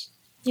office.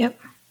 Yep.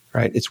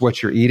 Right? It's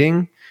what you're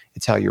eating.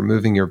 It's how you're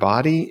moving your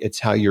body. It's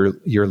how you're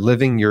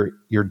living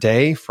your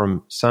day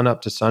from sun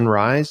up to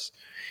sunrise.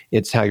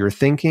 It's how you're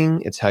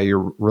thinking. It's how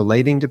you're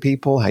relating to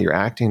people, how you're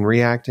acting,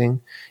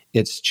 reacting.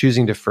 It's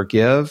choosing to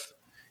forgive.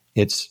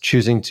 It's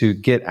choosing to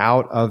get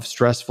out of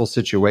stressful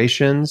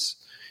situations.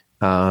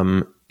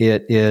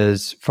 It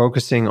is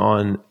focusing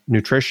on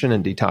nutrition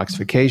and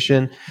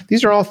detoxification.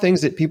 These are all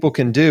things that people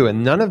can do,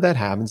 and none of that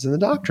happens in the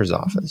doctor's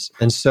office.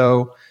 And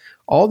so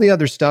all the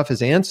other stuff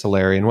is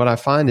ancillary. And what I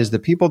find is the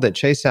people that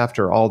chase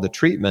after all the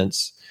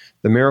treatments,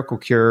 the miracle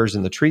cures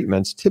and the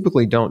treatments,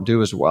 typically don't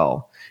do as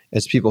well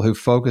as people who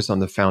focus on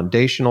the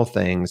foundational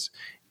things,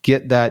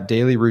 get that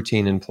daily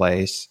routine in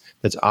place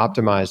that's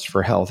optimized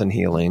for health and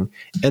healing,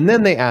 and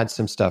then they add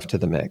some stuff to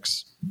the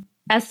mix.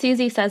 As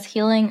Susie says,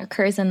 healing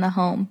occurs in the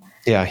home.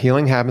 Yeah,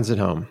 healing happens at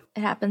home.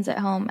 It happens at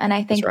home. And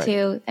I think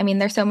too, I mean,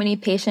 there's so many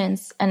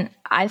patients, and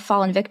I've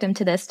fallen victim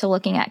to this, to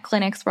looking at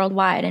clinics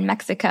worldwide in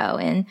Mexico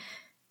and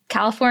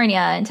California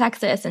and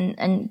Texas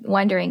and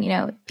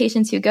wondering,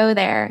 patients who go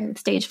there,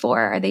 stage 4,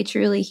 are they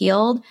truly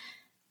healed?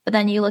 But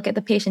then you look at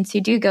the patients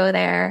who do go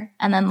there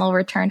and then they'll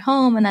return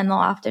home and then they'll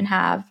often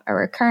have a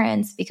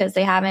recurrence because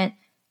they haven't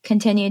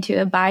continued to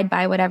abide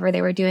by whatever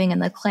they were doing in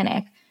the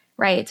clinic,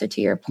 right? So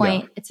to your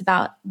point, It's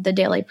about the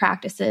daily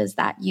practices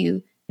that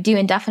you do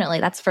indefinitely.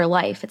 That's for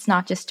life. It's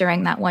not just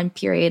during that one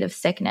period of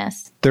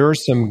sickness. There are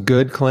some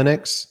good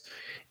clinics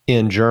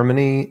in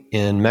Germany,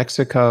 in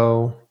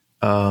Mexico,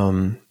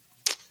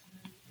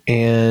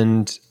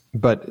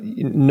 but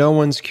no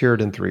one's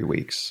cured in 3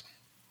 weeks.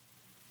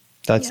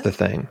 That's the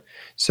thing.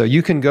 So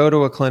you can go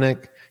to a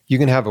clinic, you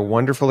can have a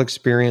wonderful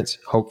experience,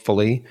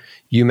 hopefully.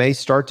 You may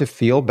start to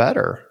feel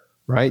better,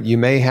 right? You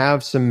may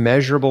have some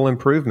measurable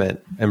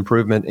improvement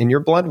in your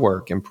blood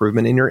work,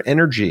 improvement in your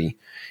energy,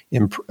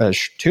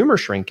 tumor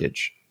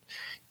shrinkage.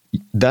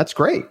 That's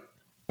great.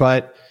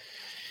 But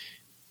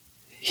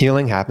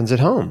healing happens at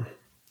home.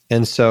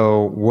 And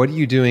so what are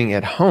you doing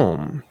at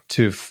home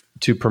to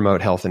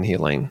promote health and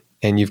healing?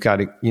 And you've got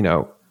to,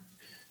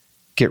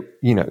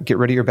 get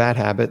rid of your bad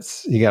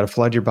habits. You got to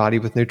flood your body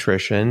with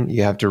nutrition.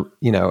 You have to,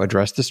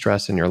 address the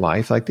stress in your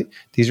life. Like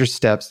these are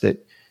steps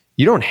that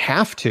you don't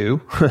have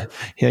to,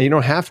 you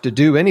don't have to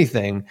do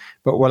anything.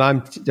 But what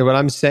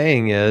I'm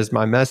saying is,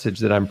 my message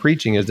that I'm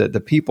preaching is that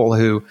the people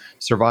who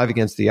survive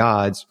against the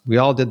odds, we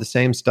all did the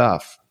same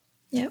stuff.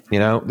 Yep.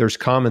 There's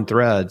common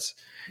threads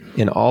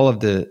in all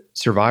of the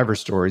survivor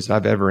stories that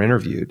I've ever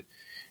interviewed.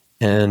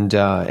 And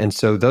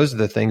so those are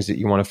the things that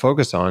you want to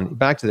focus on.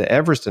 Back to the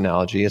Everest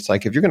analogy, it's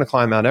like if you're going to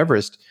climb Mount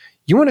Everest,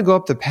 you want to go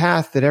up the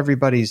path that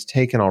everybody's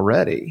taken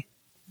already.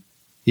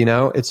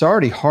 It's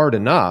already hard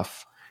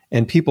enough,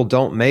 and people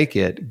don't make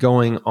it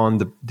going on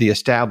the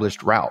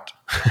established route,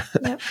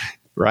 yep.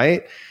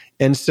 Right?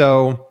 And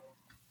so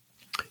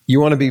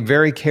you want to be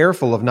very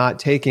careful of not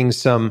taking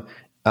some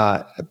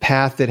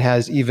path that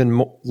has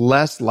even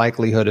less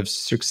likelihood of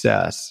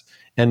success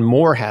and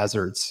more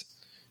hazards,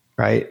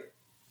 right?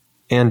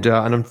 And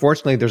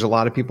unfortunately, there's a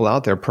lot of people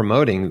out there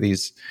promoting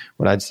these,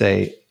 what I'd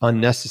say,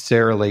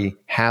 unnecessarily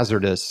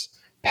hazardous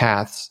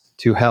paths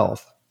to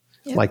health,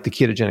 like the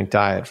ketogenic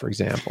diet, for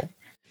example.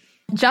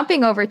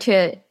 Jumping over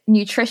to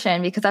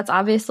nutrition, because that's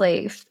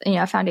obviously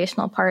a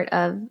foundational part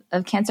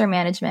of cancer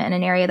management and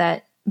an area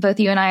that both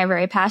you and I are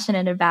very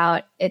passionate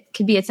about. It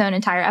could be its own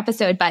entire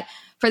episode, but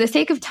for the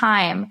sake of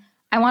time,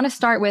 I want to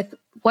start with,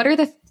 what are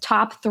the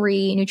top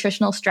 3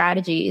 nutritional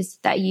strategies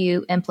that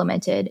you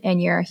implemented in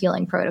your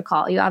healing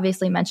protocol? You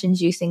obviously mentioned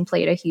juicing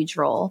played a huge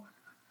role.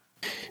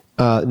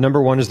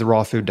 Number 1 is the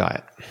raw food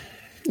diet.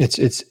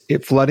 It's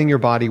flooding your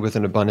body with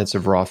an abundance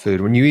of raw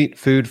food. When you eat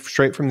food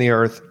straight from the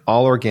earth,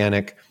 all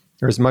organic,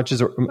 or as much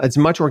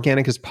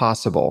organic as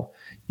possible,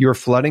 you're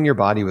flooding your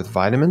body with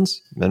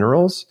vitamins,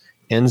 minerals,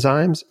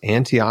 enzymes,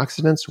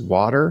 antioxidants,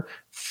 water,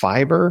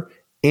 fiber,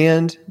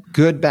 and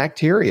good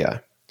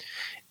bacteria.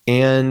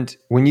 And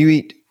when you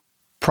eat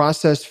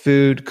processed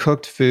food,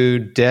 cooked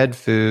food, dead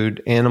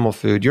food, animal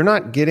food, you're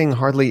not getting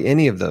hardly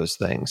any of those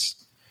things.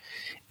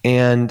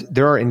 And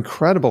there are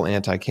incredible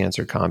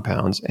anti-cancer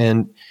compounds.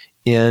 And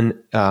in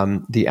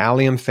the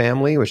allium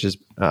family, which is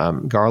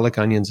garlic,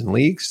 onions, and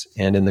leeks,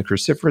 and in the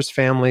cruciferous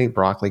family,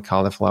 broccoli,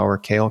 cauliflower,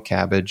 kale,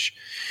 cabbage,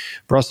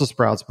 Brussels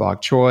sprouts,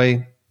 bok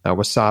choy,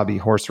 wasabi,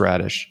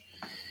 horseradish.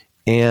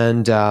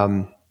 And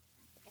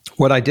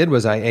what I did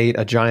was I ate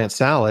a giant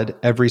salad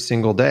every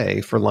single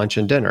day for lunch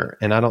and dinner.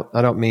 And I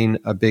don't mean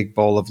a big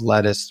bowl of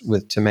lettuce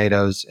with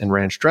tomatoes and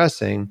ranch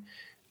dressing.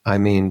 I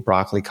mean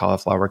broccoli,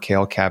 cauliflower,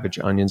 kale, cabbage,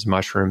 onions,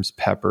 mushrooms,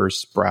 peppers,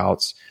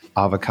 sprouts,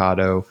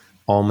 avocado,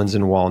 almonds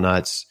and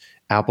walnuts,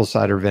 apple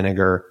cider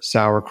vinegar,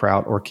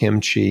 sauerkraut or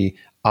kimchi,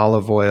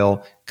 olive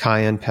oil,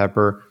 cayenne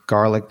pepper,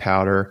 garlic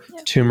powder,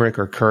 turmeric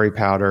or curry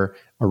powder,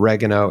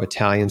 oregano,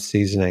 Italian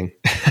seasoning.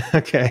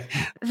 Okay.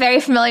 Very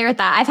familiar with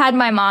that. I've had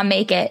my mom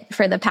make it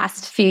for the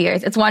past few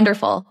years. It's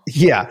wonderful.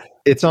 Yeah.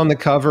 It's on the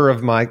cover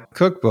of my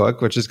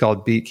cookbook, which is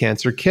called Beat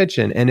Cancer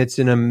Kitchen. And it's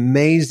an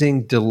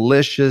amazing,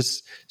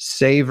 delicious,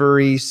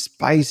 savory,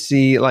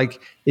 spicy,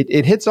 like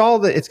it hits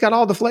it's got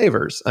all the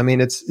flavors. I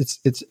mean, it's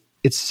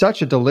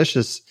such a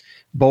delicious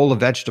bowl of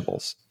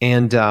vegetables.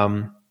 And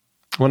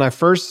when I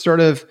first sort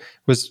of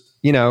was,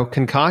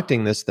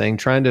 concocting this thing,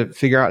 trying to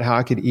figure out how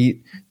I could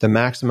eat the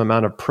maximum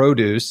amount of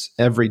produce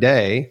every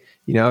day,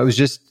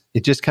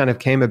 it just kind of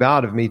came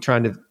about of me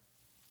trying to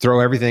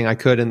throw everything I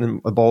could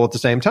in a bowl at the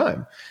same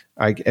time,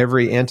 like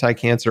every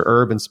anti-cancer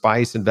herb and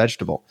spice and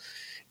vegetable.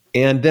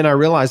 And then I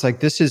realized, like,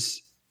 this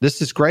is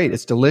great.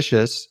 It's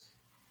delicious.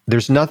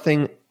 There's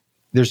nothing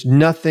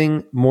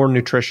more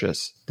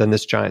nutritious than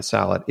this giant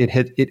salad.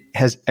 It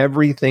has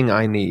everything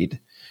I need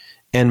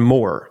and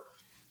more.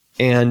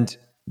 And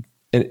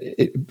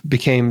it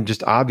became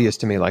just obvious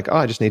to me, like,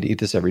 I just need to eat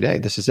this every day.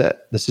 This is it.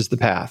 This is the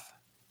path,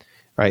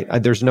 right?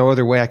 There's no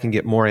other way I can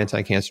get more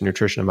anti-cancer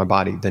nutrition in my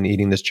body than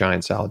eating this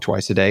giant salad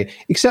twice a day,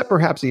 except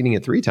perhaps eating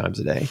it 3 times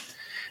a day.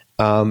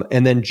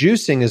 And then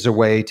juicing is a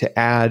way to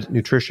add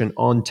nutrition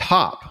on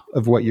top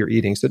of what you're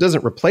eating. So it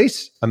doesn't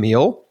replace a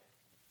meal.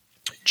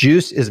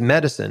 Juice is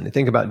medicine.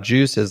 Think about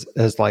juice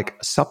as like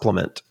a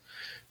supplement,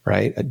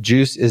 right? A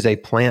juice is a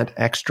plant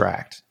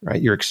extract,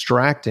 right? You're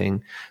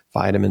extracting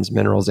vitamins,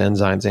 minerals,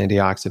 enzymes,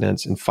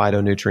 antioxidants, and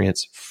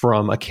phytonutrients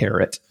from a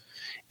carrot.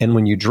 And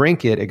when you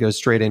drink it, it goes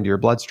straight into your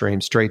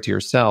bloodstream, straight to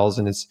your cells,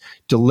 and it's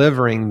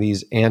delivering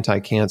these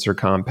anti-cancer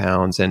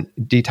compounds and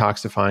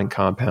detoxifying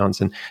compounds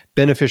and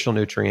beneficial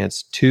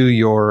nutrients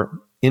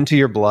into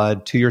your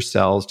blood, to your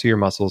cells, to your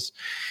muscles,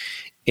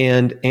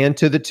 and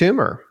to the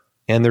tumor.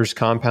 And there's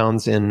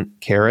compounds in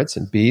carrots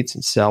and beets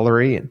and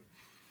celery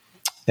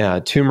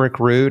and turmeric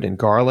root and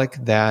garlic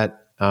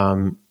that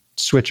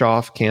switch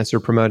off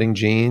cancer-promoting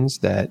genes,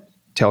 that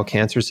tell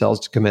cancer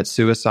cells to commit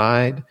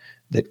suicide,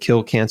 that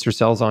kill cancer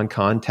cells on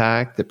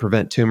contact, that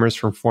prevent tumors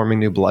from forming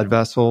new blood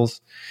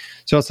vessels.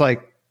 So it's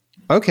like,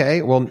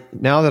 okay, well,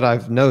 now that I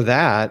know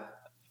that,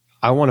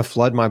 I want to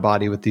flood my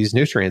body with these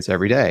nutrients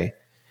every day.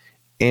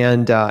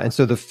 And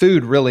so the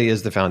food really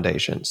is the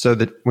foundation. So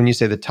that when you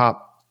say the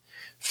top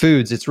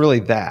foods, it's really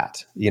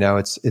that,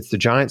 it's the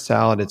giant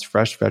salad, it's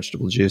fresh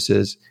vegetable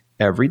juices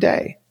every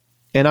day.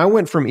 And I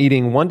went from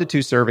eating 1 to 2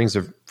 servings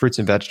of fruits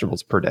and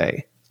vegetables per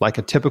day, like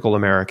a typical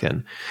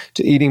American,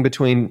 to eating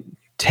between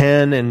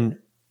 10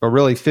 or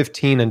really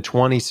 15 and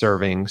 20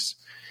 servings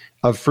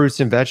of fruits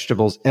and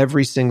vegetables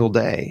every single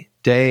day,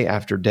 day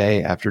after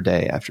day after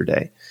day after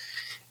day.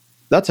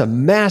 That's a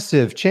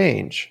massive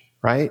change,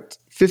 right?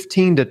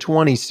 15 to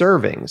 20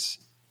 servings.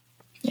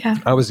 Yeah.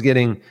 I was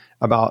getting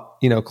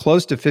about,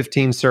 close to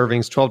 15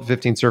 servings, 12 to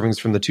 15 servings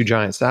from the 2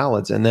 giant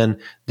salads. And then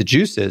the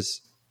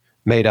juices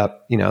made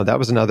up, that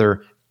was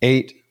another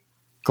 8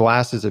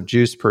 glasses of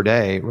juice per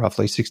day,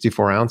 roughly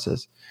 64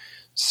 ounces.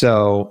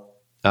 So,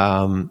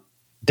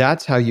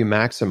 that's how you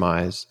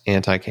maximize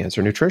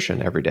anti-cancer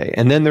nutrition every day.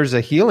 And then there's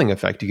a healing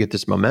effect. You get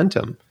this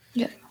momentum,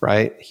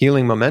 right?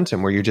 Healing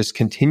momentum where you're just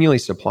continually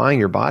supplying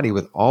your body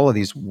with all of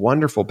these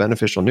wonderful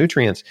beneficial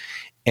nutrients.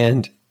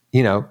 And,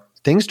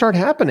 things start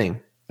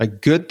happening.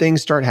 Like good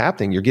things start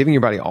happening. You're giving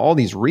your body all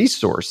these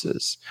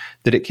resources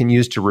that it can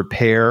use to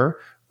repair,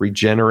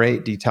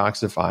 regenerate,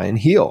 detoxify, and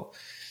heal.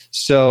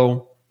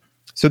 So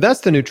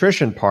that's the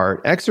nutrition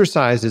part.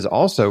 Exercise is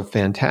also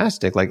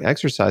fantastic. Like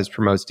exercise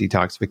promotes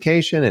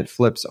detoxification. It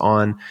flips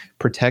on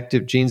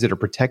protective genes that are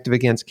protective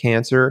against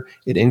cancer.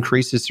 It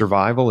increases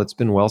survival. It's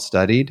been well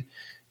studied.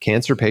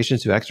 Cancer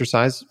patients who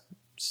exercise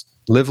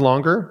live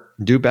longer,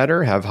 do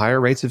better, have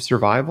higher rates of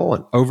survival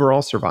and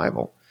overall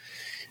survival.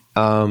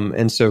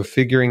 And so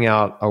figuring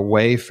out a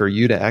way for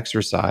you to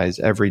exercise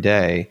every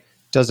day,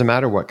 doesn't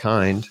matter what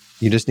kind.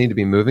 You just need to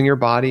be moving your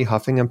body,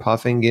 huffing and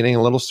puffing, getting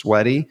a little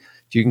sweaty.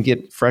 If you can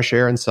get fresh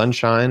air and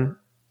sunshine,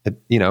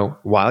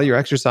 while you're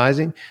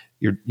exercising,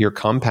 you're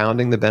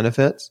compounding the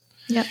benefits.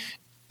 Yep.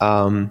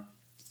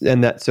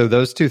 So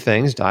those 2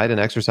 things, diet and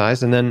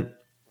exercise. And then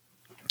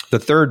the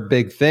third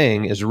big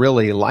thing is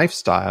really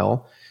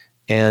lifestyle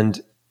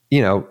and,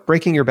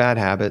 breaking your bad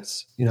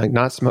habits,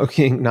 not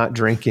smoking, not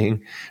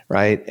drinking,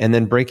 right? And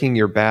then breaking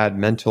your bad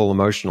mental,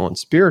 emotional, and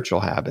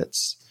spiritual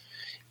habits.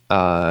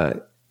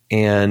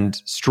 And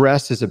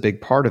stress is a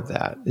big part of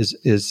that,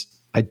 is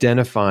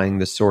identifying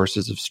the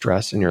sources of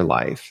stress in your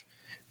life,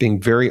 being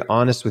very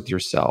honest with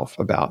yourself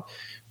about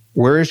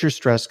where is your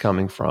stress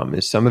coming from?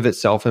 Is some of it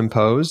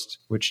self-imposed,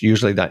 which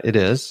usually that it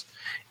is,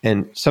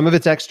 and some of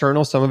it's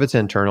external, some of it's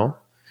internal.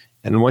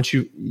 And once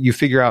you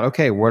figure out,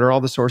 okay, what are all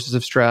the sources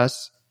of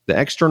stress? The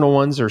external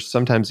ones are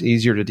sometimes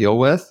easier to deal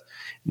with.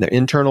 And the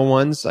internal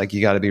ones, like you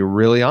got to be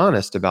really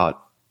honest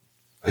about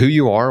who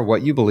you are,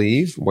 what you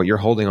believe, what you're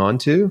holding on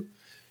to,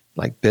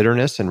 like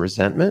bitterness and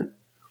resentment.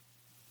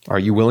 Are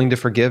you willing to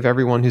forgive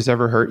everyone who's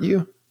ever hurt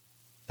you?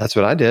 That's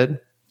what I did.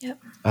 Yep.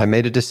 I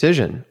made a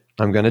decision.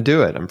 I'm going to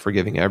do it. I'm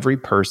forgiving every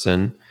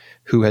person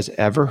who has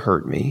ever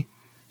hurt me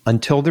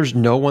until there's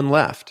no one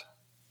left.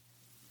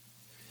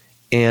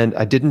 And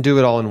I didn't do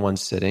it all in one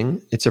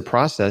sitting. It's a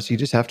process you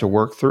just have to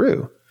work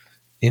through.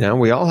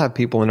 We all have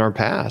people in our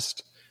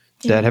past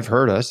that have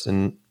hurt us,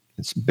 and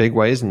it's big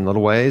ways and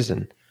little ways,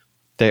 and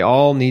they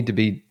all need to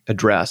be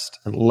addressed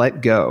and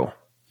let go.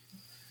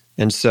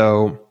 And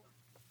so,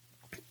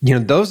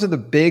 those are the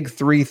big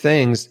 3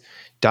 things: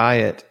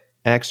 diet,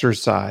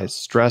 exercise,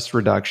 stress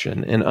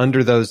reduction. And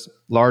under those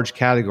large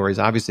categories,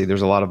 obviously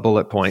there's a lot of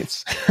bullet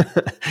points,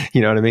 you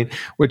know what I mean?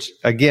 Which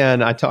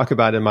again, I talk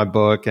about in my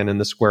book and in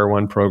the Square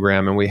One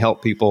program. And we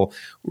help people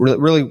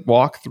really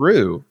walk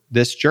through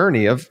this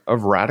journey of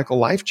radical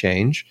life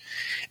change.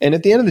 And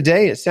at the end of the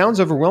day, it sounds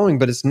overwhelming,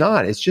 but it's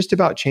not. It's just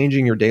about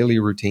changing your daily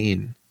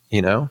routine,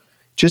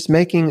 just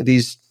making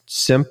these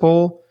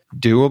simple,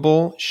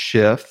 doable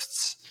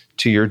shifts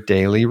to your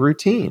daily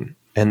routine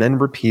and then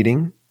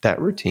repeating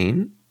that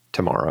routine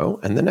tomorrow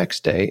and the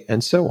next day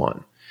and so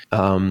on.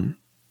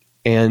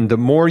 And the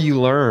more you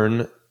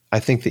learn, I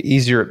think the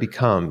easier it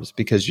becomes,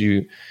 because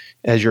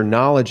as your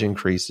knowledge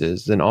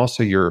increases, then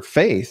also your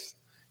faith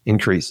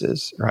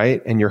increases,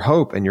 right? And your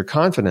hope and your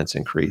confidence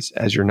increase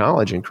as your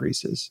knowledge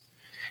increases,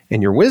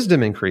 and your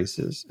wisdom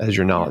increases as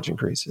your knowledge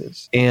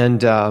increases.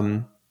 And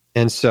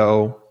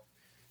so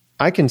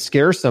I can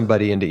scare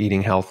somebody into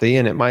eating healthy,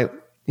 and it might,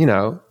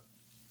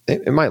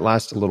 it might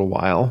last a little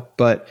while,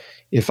 but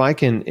if I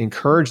can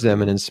encourage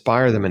them and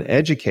inspire them and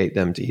educate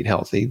them to eat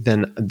healthy,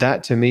 then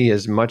that to me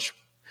has much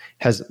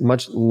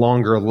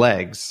longer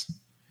legs,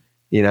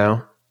 you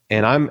know?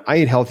 And I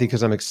eat healthy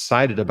because I'm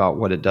excited about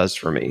what it does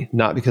for me,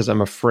 not because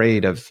I'm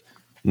afraid of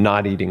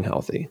not eating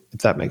healthy, if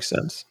that makes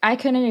sense. I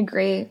couldn't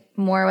agree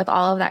more with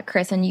all of that,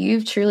 Chris. And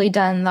you've truly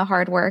done the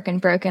hard work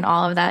and broken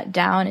all of that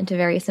down into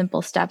very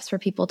simple steps for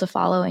people to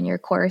follow in your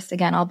course.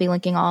 Again, I'll be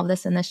linking all of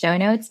this in the show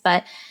notes.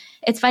 But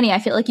it's funny, I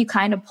feel like you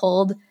kind of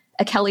pulled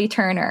a Kelly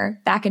Turner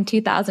back in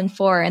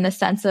 2004 in the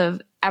sense of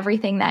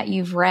everything that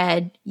you've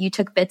read, you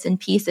took bits and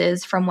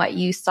pieces from what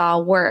you saw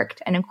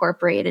worked and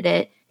incorporated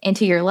it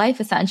into your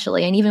life,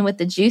 essentially. And even with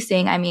the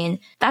juicing, I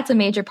mean, that's a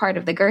major part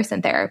of the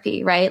Gerson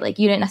therapy, right? Like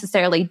you didn't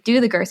necessarily do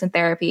the Gerson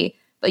therapy,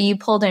 but you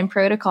pulled in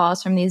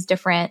protocols from these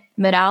different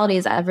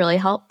modalities that have really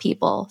helped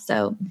people.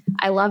 So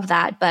I love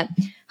that. But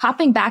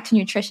hopping back to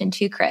nutrition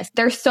too, Chris,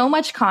 there's so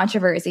much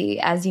controversy,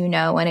 as you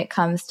know, when it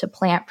comes to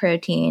plant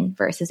protein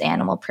versus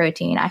animal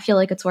protein. I feel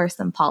like it's worse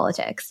than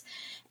politics.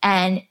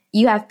 And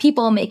you have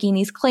people making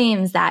these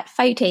claims that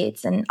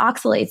phytates and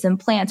oxalates in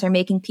plants are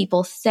making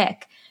people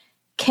sick.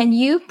 Can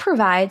you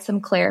provide some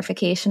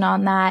clarification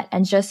on that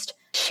and just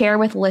share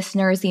with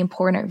listeners the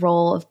important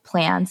role of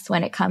plants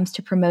when it comes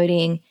to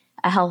promoting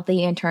a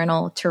healthy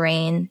internal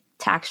terrain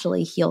to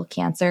actually heal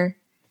cancer?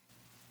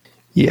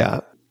 Yeah.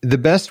 The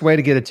best way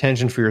to get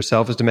attention for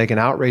yourself is to make an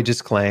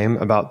outrageous claim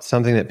about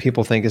something that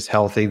people think is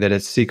healthy, that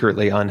it's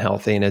secretly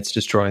unhealthy and it's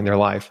destroying their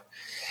life.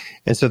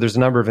 And so there's a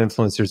number of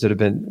influencers that have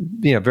been,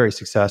 very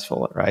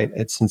successful, right?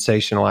 It's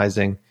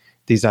sensationalizing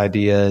these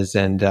ideas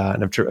and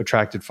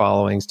attracted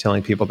followings,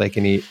 telling people they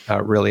can eat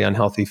really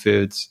unhealthy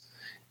foods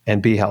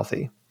and be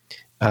healthy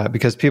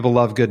because people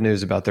love good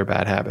news about their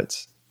bad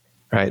habits,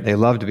 right? They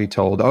love to be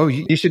told, oh,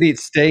 you should eat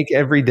steak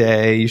every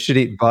day. You should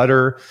eat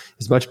butter,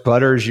 as much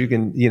butter as you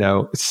can,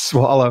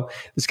 swallow,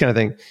 this kind of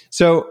thing.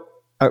 So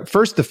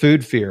first, the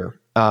food fear,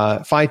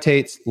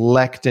 phytates,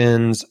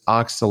 lectins,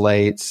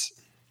 oxalates.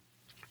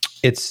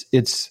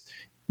 It's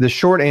the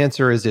short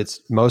answer is it's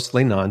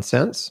mostly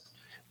nonsense.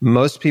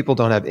 Most people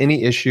don't have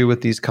any issue with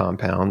these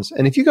compounds.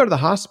 And if you go to the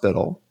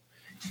hospital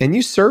and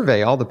you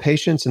survey all the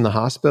patients in the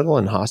hospital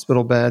and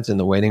hospital beds in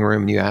the waiting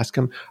room, and you ask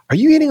them, are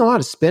you eating a lot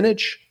of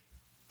spinach?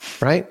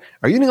 Right?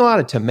 Are you eating a lot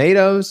of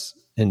tomatoes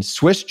and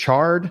Swiss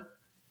chard?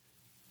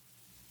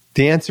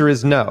 The answer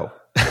is no.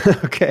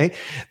 Okay.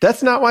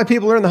 That's not why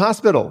people are in the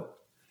hospital,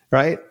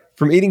 right?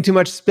 From eating too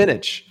much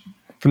spinach,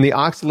 from the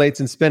oxalates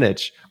in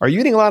spinach. Are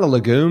you eating a lot of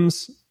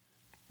legumes?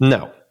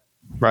 No.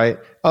 Right?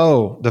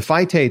 Oh, the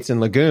phytates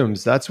in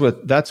legumes, that's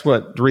what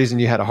the reason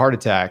you had a heart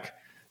attack.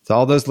 It's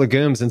all those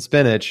legumes and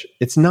spinach.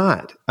 It's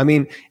not. I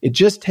mean, it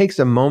just takes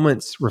a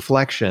moment's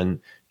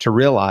reflection to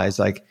realize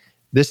like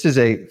this is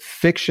a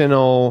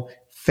fictional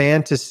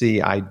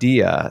fantasy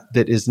idea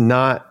that is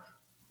not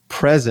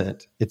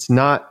present. It's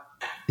not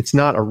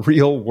a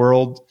real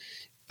world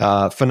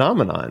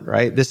phenomenon,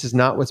 right? This is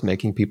not what's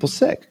making people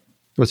sick.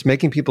 What's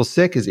making people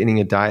sick is eating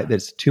a diet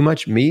that's too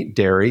much meat,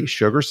 dairy,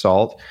 sugar,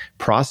 salt,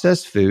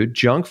 processed food,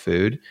 junk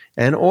food,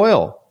 and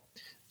oil.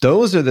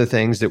 Those are the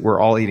things that we're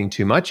all eating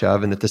too much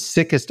of, and that the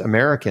sickest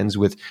Americans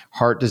with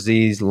heart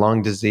disease,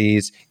 lung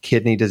disease,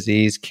 kidney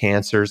disease,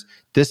 cancers,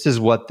 this is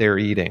what they're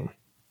eating,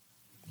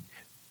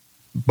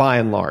 by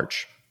and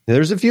large.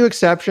 There's a few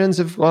exceptions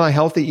of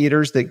healthy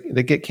eaters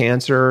that get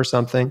cancer or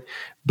something,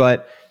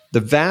 but the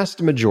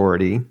vast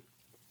majority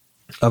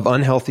of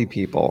unhealthy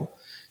people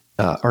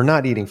are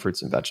not eating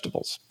fruits and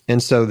vegetables.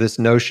 And so this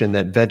notion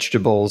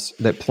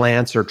that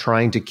plants are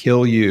trying to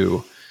kill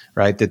you,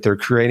 right? That they're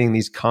creating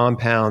these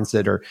compounds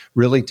that are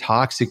really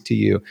toxic to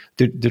you.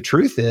 The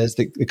truth is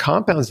that the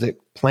compounds that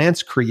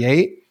plants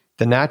create,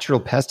 the natural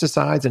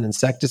pesticides and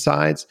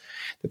insecticides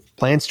that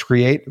plants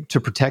create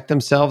to protect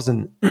themselves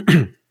in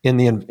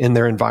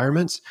their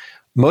environments,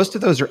 most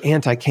of those are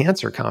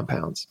anti-cancer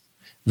compounds,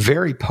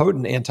 very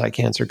potent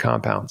anti-cancer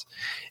compounds.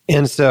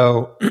 And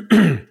so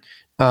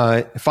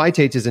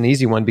phytates is an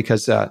easy one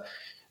because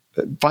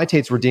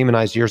phytates were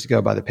demonized years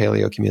ago by the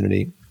paleo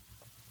community.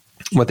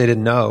 What they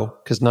didn't know,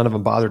 because none of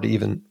them bothered to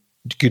even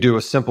do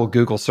a simple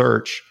Google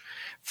search,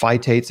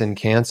 phytates and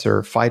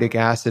cancer, phytic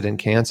acid and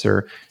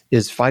cancer,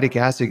 phytic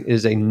acid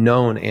is a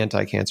known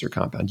anti-cancer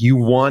compound. You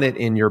want it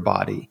in your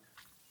body.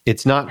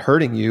 It's not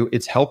hurting you,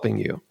 it's helping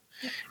you.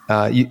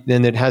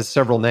 And it has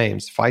several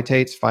names: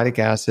 phytates, phytic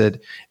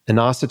acid,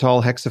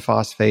 inositol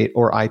hexaphosphate,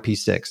 or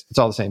IP6. It's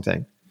all the same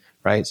thing,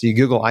 right? So you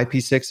Google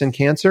IP6 and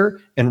cancer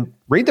and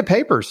read the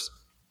papers.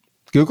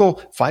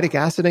 Google phytic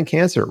acid and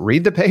cancer,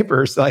 read the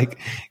papers. Like,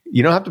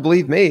 you don't have to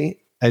believe me.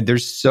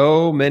 There's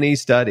so many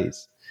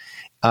studies.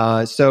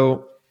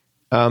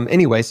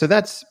 Anyway, so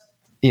that's,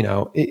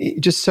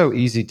 just so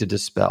easy to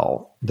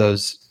dispel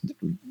those,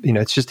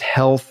 it's just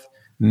health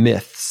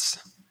myths,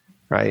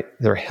 right?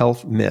 They're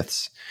health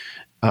myths.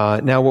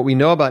 Now, what we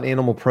know about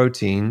animal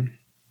protein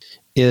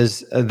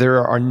is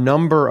there are a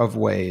number of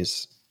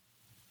ways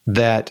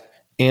that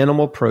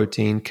animal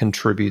protein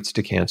contributes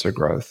to cancer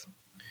growth.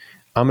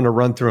 I'm going to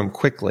run through them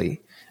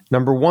quickly.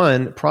 Number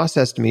one,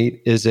 processed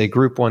meat is a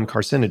group 1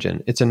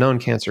 carcinogen. It's a known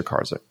cancer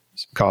causer.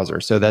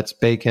 So that's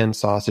bacon,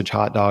 sausage,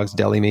 hot dogs,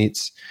 deli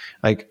meats.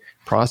 Like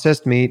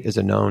processed meat is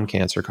a known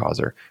cancer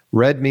causer.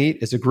 Red meat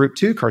is a group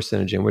 2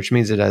 carcinogen, which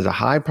means it has a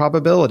high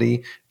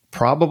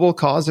probable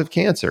cause of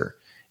cancer.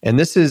 And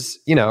this is,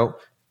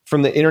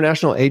 from the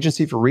International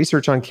Agency for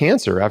Research on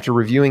Cancer, after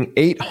reviewing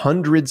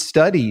 800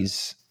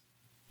 studies,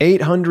 they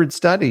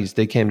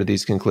came to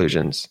these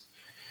conclusions.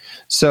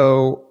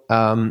 So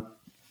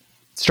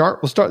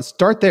we'll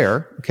start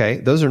there. Okay,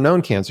 those are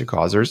known cancer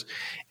causers,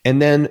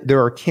 and then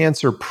there are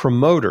cancer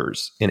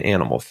promoters in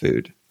animal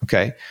food.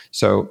 Okay,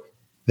 so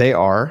they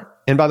are.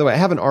 And by the way, I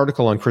have an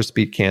article on Chris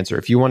Beat Cancer.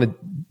 If you want to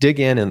dig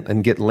in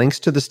and get links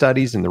to the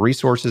studies and the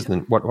resources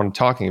and what I'm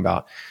talking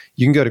about,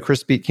 you can go to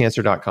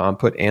chrisbeatcancer.com,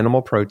 put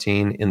animal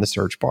protein in the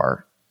search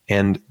bar,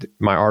 and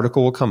my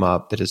article will come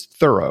up that is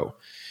thorough.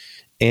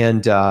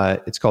 And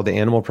it's called the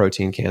Animal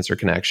Protein Cancer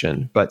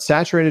Connection. But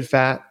saturated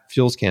fat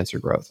fuels cancer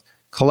growth.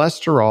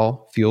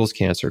 Cholesterol fuels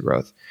cancer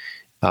growth.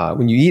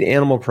 When you eat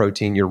animal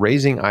protein, you're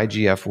raising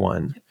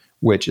IGF-1,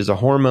 which is a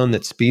hormone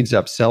that speeds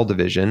up cell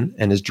division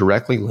and is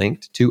directly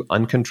linked to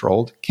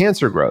uncontrolled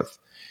cancer growth.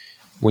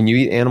 When you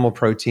eat animal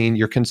protein,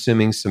 you're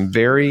consuming some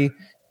very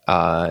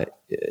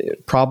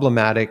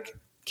problematic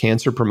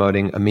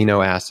cancer-promoting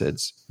amino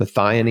acids.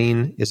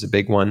 Methionine is a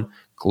big one.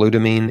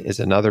 Glutamine is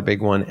another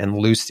big one, and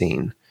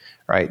leucine.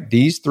 Right?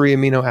 These 3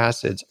 amino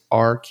acids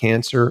are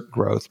cancer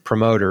growth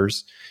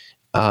promoters,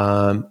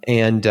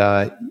 and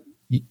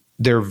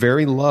they're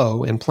very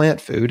low in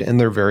plant food, and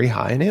they're very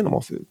high in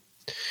animal food.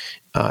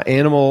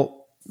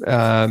 Animal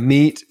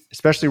meat,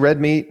 especially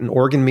red meat and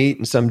organ meat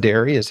and some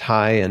dairy, is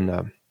high in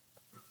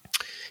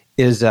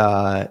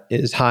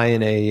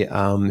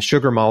a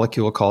sugar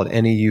molecule called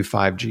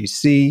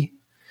NEU5GC,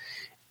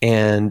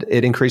 and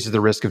it increases the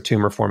risk of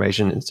tumor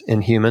formation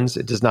in humans.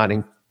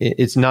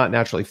 It's not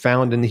naturally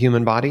found in the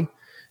human body.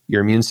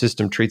 Your immune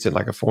system treats it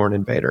like a foreign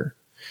invader.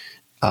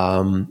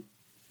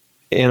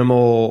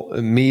 Animal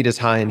meat is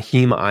high in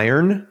heme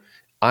iron.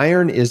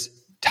 Iron is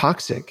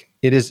toxic.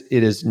 It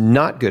is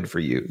not good for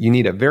you. You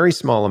need a very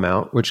small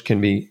amount, which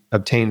can be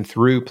obtained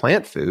through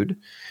plant food,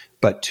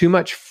 but too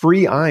much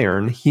free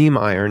iron, heme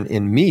iron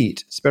in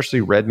meat,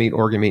 especially red meat,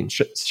 organ meat, and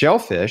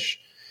shellfish,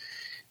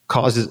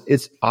 causes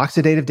its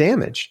oxidative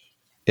damage.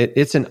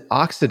 It's an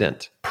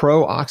oxidant,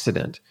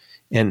 pro-oxidant,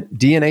 and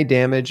DNA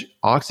damage,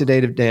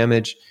 oxidative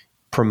damage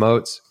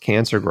promotes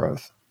cancer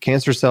growth.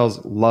 Cancer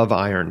cells love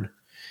iron.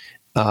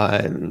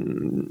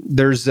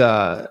 There's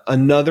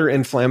another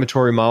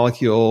inflammatory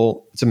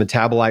molecule. It's a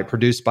metabolite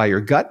produced by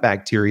your gut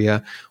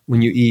bacteria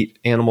when you eat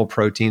animal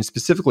protein,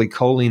 specifically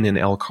choline and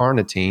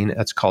L-carnitine.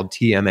 That's called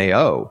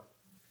TMAO.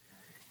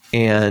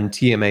 And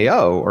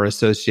TMAO are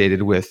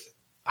associated with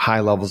high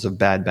levels of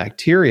bad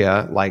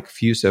bacteria like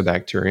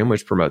Fusobacterium,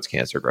 which promotes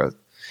cancer growth,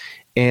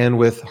 and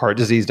with heart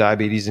disease,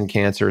 diabetes, and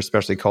cancer,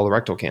 especially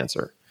colorectal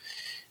cancer.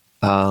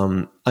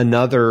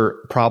 Another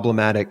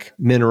problematic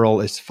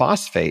mineral is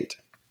phosphorus.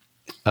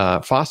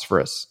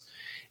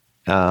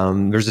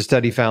 There's a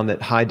study found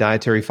that high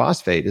dietary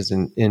phosphate is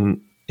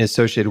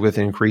associated with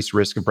increased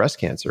risk of breast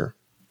cancer.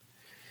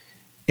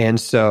 And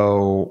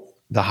so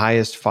the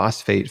highest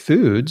phosphate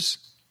foods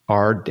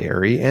are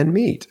dairy and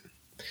meat.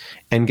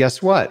 And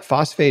guess what?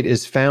 Phosphate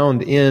is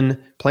found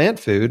in plant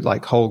food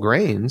like whole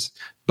grains,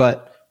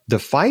 but the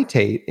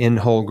phytate in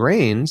whole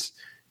grains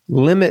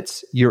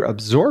limits your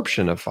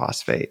absorption of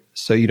phosphate,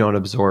 so you don't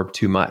absorb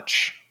too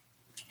much.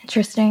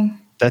 Interesting.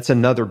 That's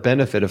another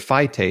benefit of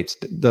phytates.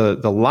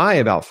 The lie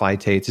about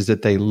phytates is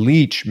that they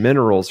leach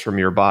minerals from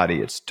your body.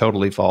 It's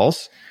totally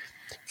false.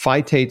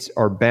 Phytates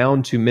are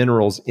bound to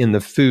minerals in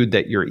the food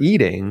that you're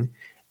eating,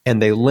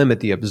 and they limit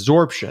the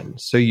absorption,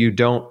 so you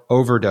don't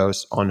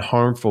overdose on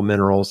harmful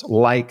minerals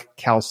like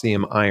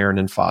calcium, iron,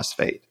 and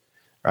phosphate,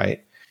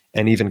 right?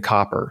 And even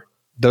copper.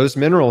 Those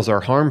minerals are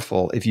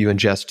harmful if you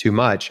ingest too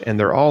much, and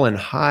they're all in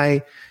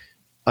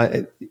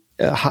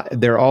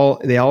they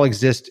all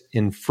exist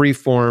in free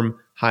form,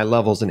 high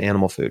levels in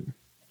animal food.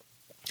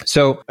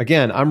 So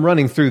again, I'm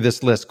running through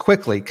this list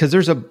quickly because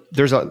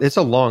it's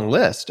a long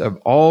list of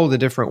all the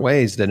different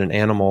ways that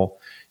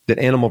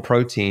animal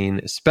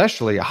protein,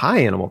 especially a high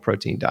animal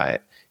protein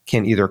diet,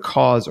 can either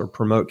cause or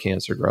promote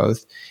cancer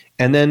growth.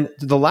 And then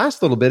the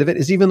last little bit of it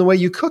is even the way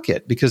you cook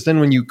it, because then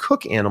when you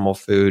cook animal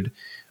food,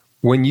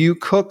 when you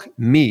cook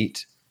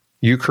meat,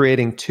 you're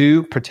creating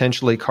 2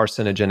 potentially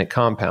carcinogenic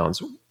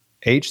compounds,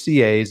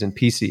 HCAs and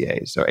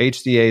PCAs. So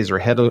HCAs are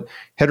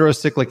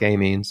heterocyclic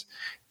amines.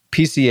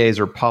 PCAs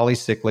are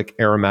polycyclic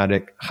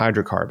aromatic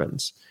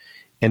hydrocarbons.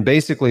 And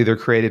basically they're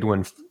created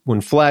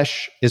when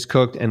flesh is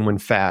cooked and when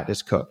fat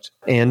is cooked.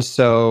 And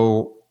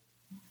so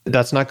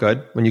that's not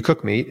good. When you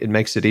cook meat, it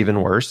makes it even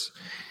worse.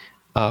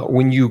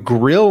 When you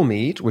grill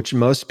meat, which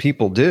most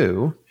people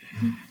do,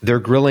 they're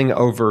grilling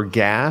over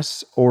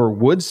gas or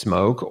wood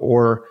smoke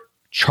or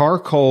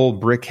charcoal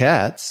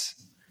briquettes,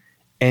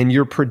 and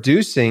you're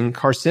producing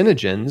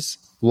carcinogens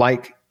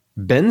like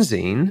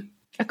benzene,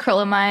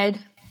 acrylamide,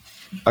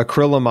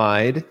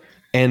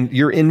 and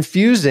you're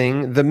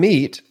infusing the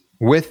meat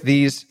with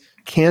these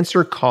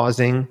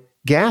cancer-causing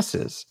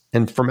gases,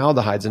 and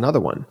formaldehyde's another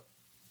one.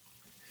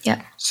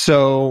 Yeah.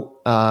 So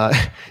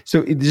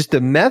just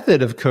the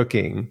method of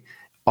cooking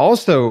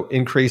also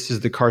increases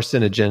the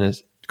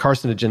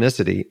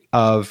carcinogenicity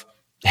of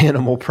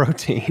animal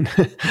protein.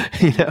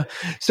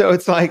 So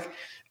it's like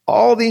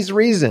all these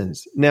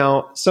reasons.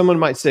 Now, someone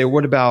might say,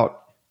 what about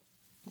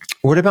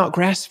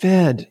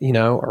grass-fed,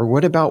 or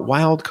what about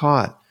wild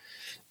caught?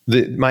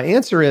 My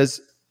answer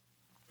is,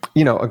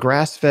 a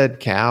grass-fed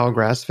cow,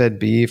 grass-fed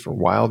beef, or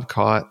wild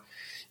caught,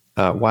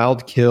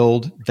 wild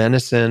killed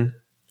venison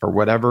or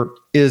whatever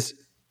is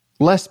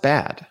less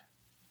bad.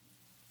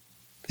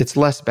 It's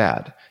less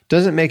bad.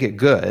 Doesn't make it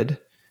good,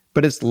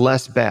 but it's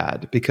less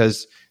bad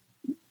because,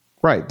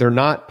 right, they're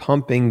not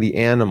pumping the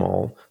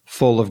animal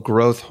full of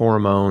growth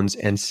hormones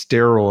and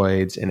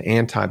steroids and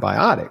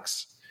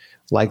antibiotics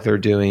like they're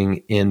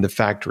doing in the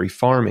factory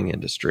farming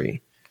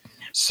industry.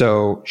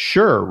 So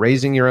sure,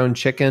 raising your own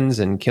chickens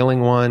and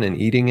killing one and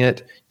eating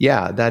it,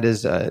 yeah, that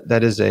is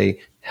a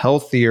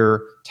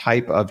healthier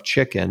type of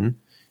chicken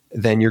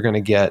than you're going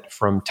to get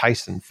from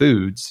Tyson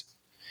Foods.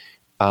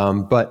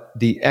 But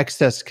the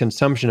excess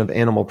consumption of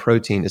animal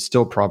protein is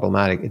still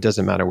problematic. It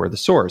doesn't matter where the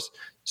source.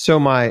 So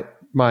my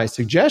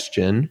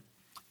suggestion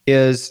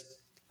is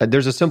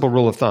there's a simple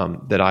rule of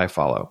thumb that I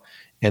follow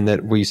and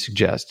that we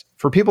suggest.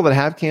 For people that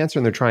have cancer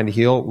and they're trying to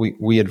heal,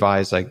 we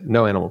advise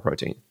no animal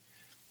protein.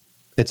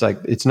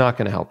 It's not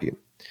going to help you,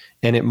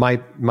 and it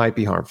might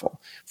be harmful.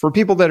 For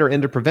people that are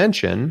into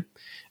prevention,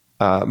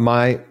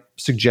 my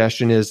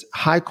suggestion is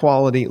high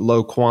quality,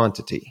 low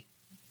quantity.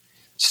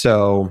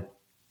 So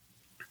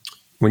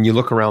when you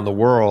look around the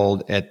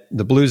world at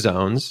the blue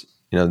zones,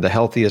 the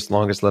healthiest,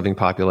 longest living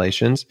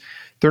populations,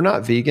 they're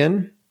not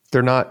vegan,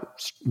 they're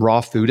not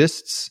raw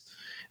foodists,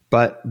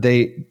 but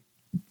they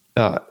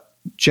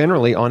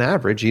generally, on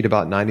average, eat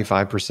about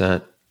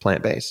 95%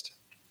 plant-based.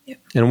 Yep.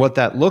 And what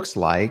that looks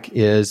like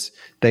is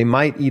they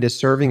might eat a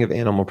serving of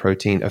animal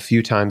protein a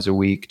few times a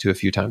week to a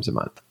few times a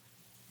month.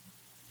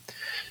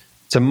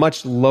 It's a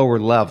much lower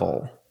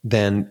level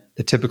than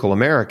a typical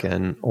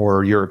American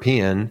or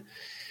European,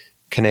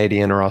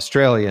 Canadian or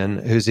Australian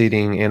who's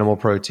eating animal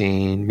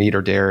protein, meat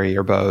or dairy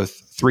or both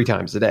 3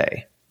 times a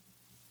day,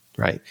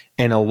 right?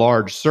 And a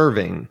large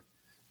serving,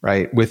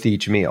 right, with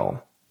each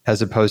meal, as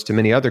opposed to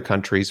many other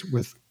countries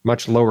with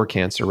much lower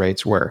cancer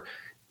rates where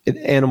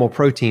animal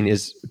protein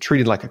is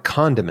treated like a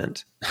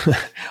condiment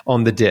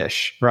on the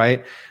dish,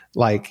 right?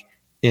 Like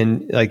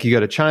you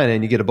go to China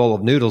and you get a bowl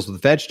of noodles with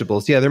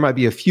vegetables. Yeah, there might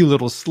be a few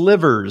little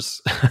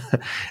slivers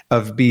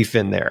of beef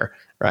in there,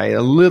 right?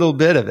 A little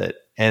bit of it.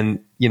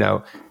 And,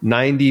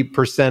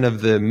 90%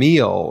 of the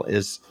meal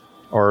is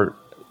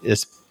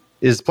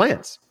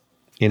plants,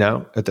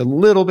 with a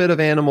little bit of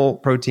animal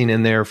protein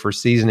in there for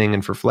seasoning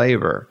and for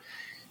flavor,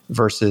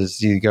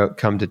 versus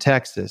come to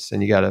Texas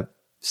and you got a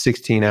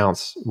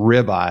 16-ounce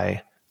ribeye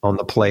on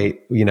the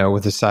plate,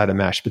 with a side of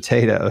mashed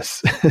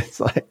potatoes.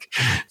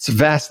 It's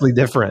vastly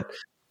different.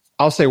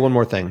 I'll say one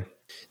more thing.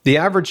 The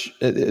average,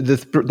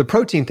 the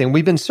protein thing,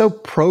 we've been so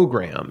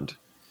programmed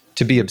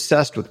to be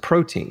obsessed with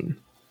protein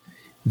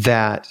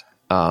that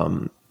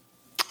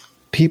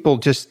people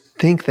just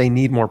think they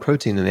need more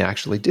protein than they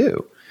actually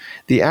do.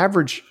 The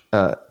average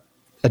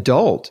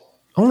adult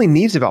only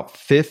needs about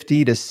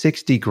 50 to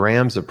 60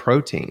 grams of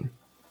protein.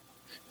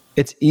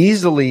 It's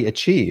easily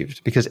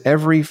achieved because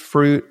every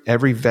fruit,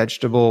 every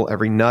vegetable,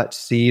 every nut,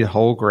 seed,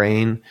 whole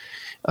grain,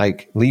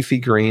 like leafy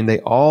green, they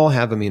all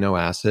have amino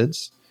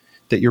acids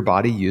that your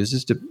body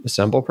uses to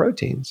assemble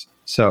proteins.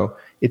 So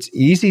it's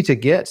easy to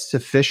get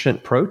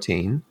sufficient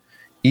protein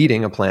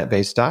eating a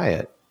plant-based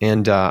diet.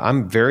 And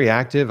I'm very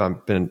active.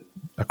 I've been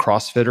a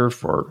CrossFitter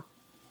for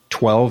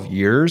 12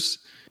 years.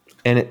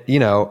 And,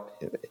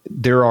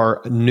 there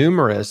are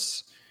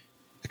numerous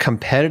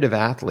competitive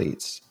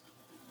athletes,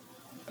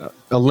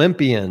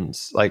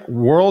 Olympians, like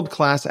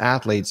world-class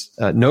athletes,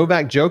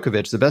 Novak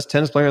Djokovic, the best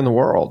tennis player in the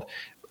world,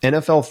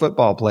 NFL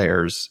football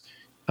players,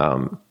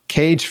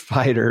 cage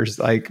fighters,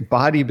 like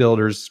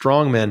bodybuilders,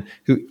 strongmen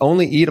who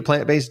only eat a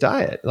plant-based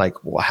diet.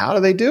 Well, how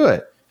do they do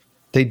it?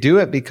 They do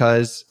it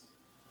because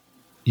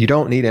you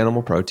don't need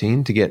animal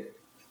protein to get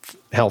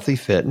healthy,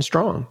 fit, and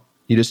strong.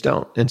 You just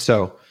don't. And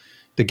so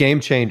The Game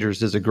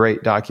Changers is a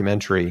great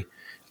documentary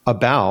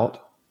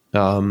about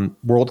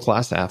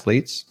world-class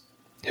athletes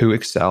who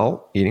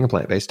excel eating a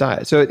plant-based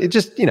diet. So it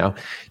just,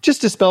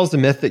 just dispels the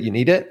myth that you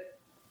need it.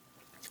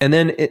 And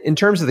then in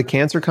terms of the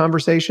cancer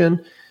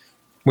conversation,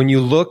 when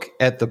you look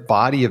at the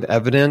body of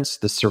evidence,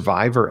 the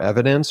survivor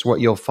evidence,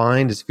 what you'll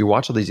find is if you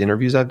watch all these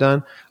interviews I've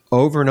done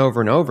over and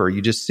over and over,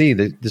 you just see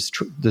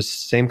this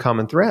same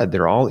common thread.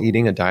 They're all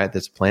eating a diet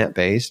that's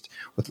plant-based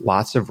with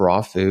lots of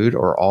raw food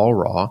or all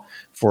raw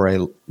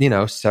for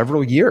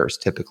several years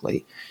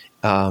typically.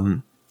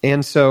 And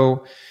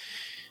so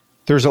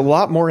there's a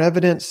lot more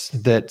evidence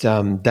that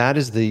that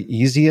is the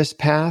easiest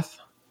path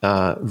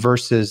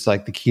versus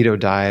like the keto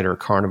diet or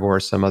carnivore or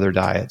some other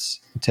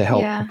diets to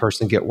help a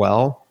person get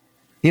well.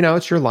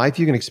 It's your life.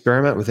 You can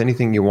experiment with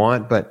anything you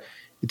want, but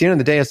at the end of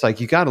the day, it's like,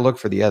 you got to look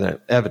for the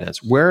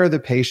evidence. Where are the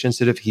patients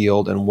that have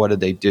healed and what did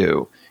they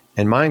do?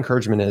 And my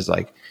encouragement is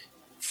like,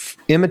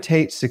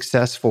 imitate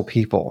successful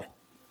people,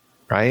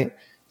 right?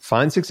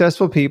 Find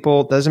successful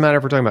people. Doesn't matter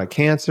if we're talking about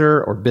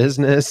cancer or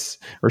business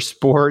or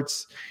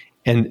sports,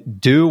 and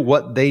do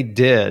what they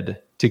did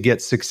to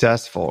get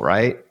successful,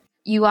 right?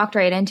 You walked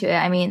right into it.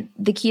 I mean,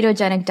 the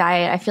ketogenic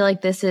diet, I feel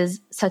like this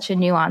is such a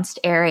nuanced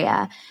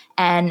area.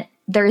 And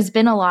there's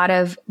been a lot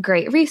of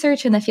great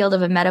research in the field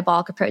of a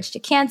metabolic approach to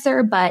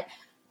cancer. But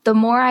the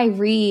more I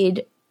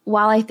read,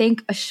 while I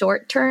think a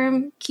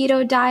short-term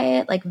keto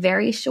diet, like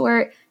very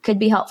short, could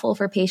be helpful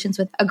for patients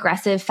with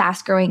aggressive,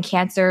 fast-growing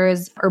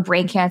cancers or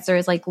brain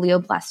cancers like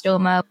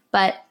glioblastoma,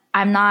 but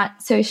I'm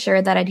not so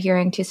sure that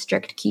adhering to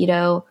strict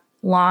keto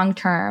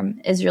long-term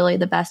is really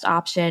the best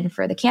option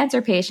for the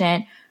cancer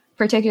patient,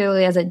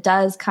 particularly as it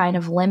does kind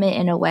of limit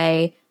in a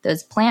way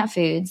those plant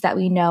foods that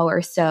we know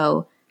are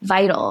so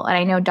vital. And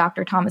I know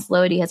Dr. Thomas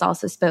Lodi has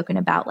also spoken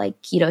about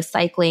like keto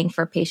cycling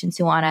for patients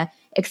who want to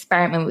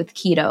experiment with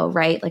keto,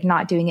 right? Like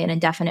not doing it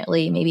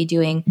indefinitely, maybe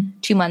doing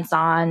 2 months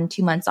on,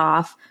 2 months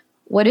off.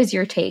 What is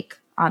your take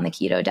on the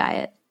keto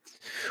diet?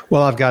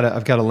 Well, I've got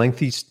a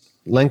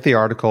lengthy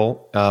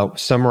article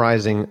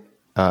summarizing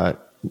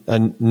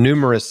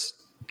numerous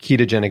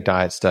ketogenic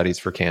diet studies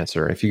for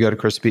cancer. If you go to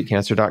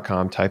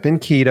chrisbeatcancer.com, type in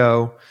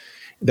keto.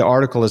 The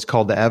article is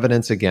called "The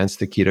Evidence Against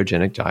the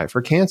Ketogenic Diet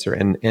for Cancer."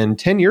 And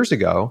 10 years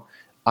ago,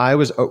 I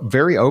was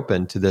very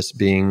open to this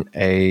being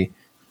a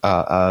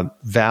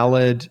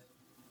valid,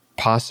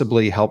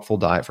 possibly helpful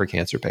diet for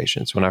cancer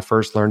patients. When I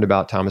first learned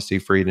about Thomas C.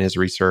 Fried and his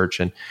research,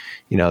 and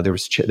there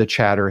was the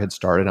chatter had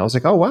started, I was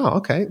like, oh wow,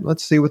 okay,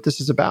 let's see what this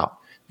is about.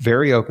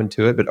 Very open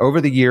to it, but over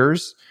the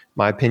years,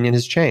 my opinion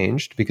has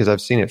changed because I've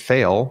seen it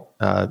fail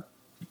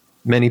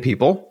many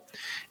people.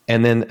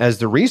 And then as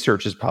the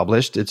research is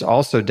published, it's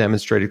also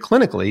demonstrated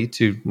clinically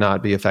to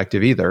not be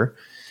effective either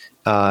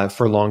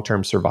for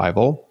long-term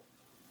survival.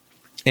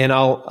 And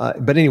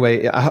but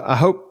anyway, I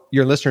hope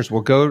your listeners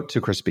will go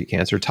to Chris Beat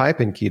Cancer,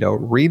 type in keto,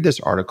 read this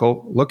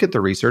article, look at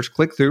the research,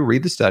 click through,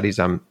 read the studies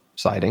I'm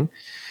citing.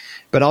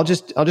 But I'll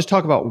just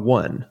talk about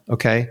one,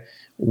 okay?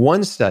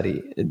 One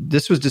study.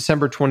 This was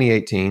December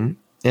 2018,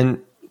 and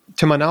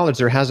to my knowledge,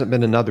 there hasn't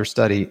been another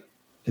study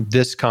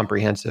this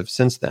comprehensive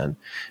since then.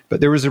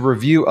 But there was a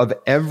review of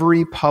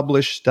every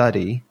published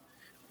study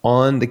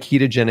on the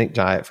ketogenic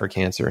diet for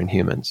cancer in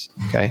humans,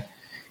 okay?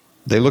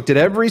 They looked at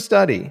every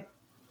study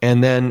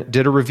and then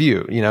did a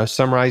review,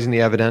 summarizing the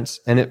evidence.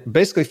 And it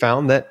basically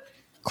found that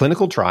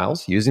clinical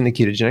trials using the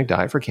ketogenic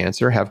diet for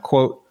cancer have,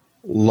 quote,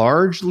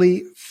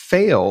 largely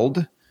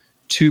failed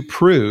to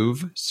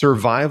prove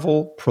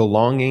survival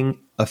prolonging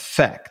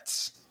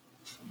effects.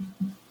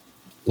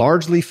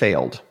 Largely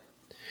failed.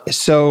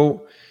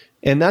 So,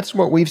 and that's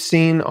what we've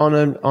seen on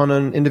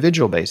an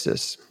individual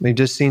basis. We've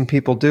just seen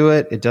people do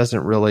it. It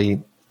doesn't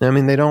really,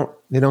 they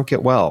don't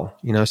get well,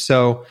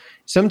 so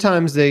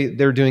sometimes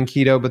they're doing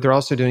keto, but they're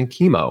also doing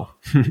chemo,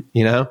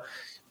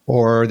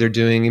 or they're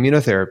doing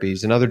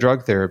immunotherapies and other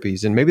drug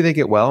therapies, and maybe they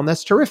get well, and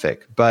that's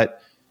terrific.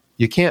 But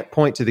you can't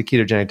point to the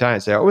ketogenic diet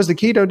and say, oh, it was the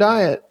keto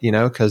diet,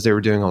 because they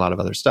were doing a lot of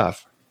other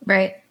stuff.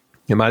 Right.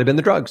 It might have been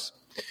the drugs.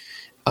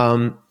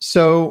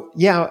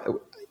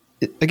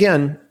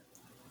 Again,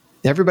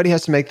 everybody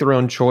has to make their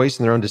own choice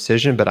and their own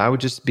decision, but I would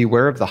just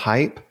beware of the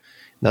hype.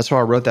 And that's why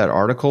I wrote that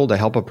article, to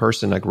help a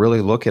person like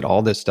really look at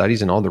all the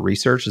studies and all the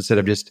research instead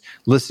of just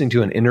listening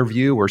to an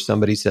interview where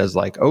somebody says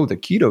like, oh, the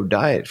keto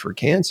diet for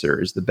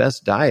cancer is the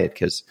best diet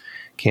because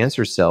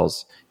cancer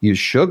cells use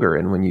sugar.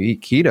 And when you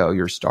eat keto,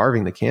 you're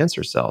starving the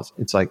cancer cells.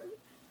 It's like,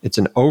 it's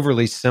an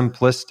overly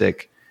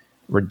simplistic,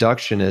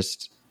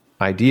 reductionist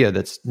idea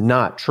that's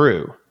not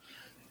true.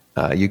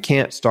 You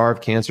can't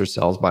starve cancer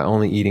cells by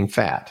only eating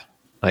fat.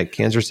 Like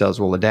cancer cells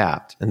will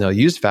adapt and they'll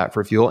use fat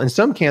for fuel. And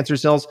some cancer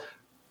cells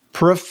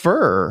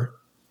prefer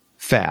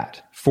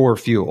fat for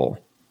fuel.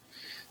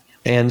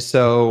 And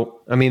so,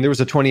 there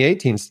was a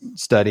 2018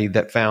 study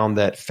that found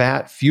that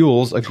fat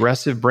fuels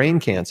aggressive brain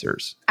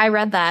cancers. I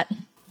read that.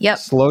 Yep.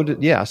 Slow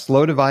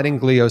dividing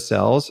glial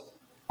cells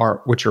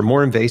which are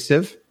more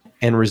invasive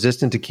and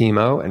resistant to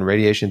chemo and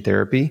radiation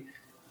therapy,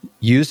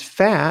 use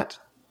fat,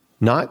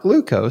 not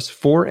glucose,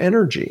 for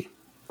energy.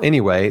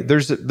 Anyway,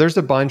 there's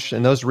a bunch,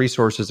 and those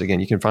resources, again,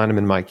 you can find them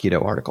in my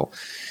keto article.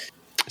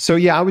 So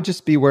I would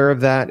just be aware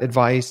of that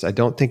advice. I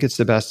don't think it's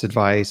the best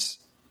advice.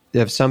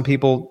 Have some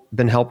people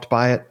been helped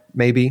by it?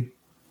 Maybe.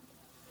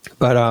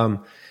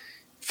 But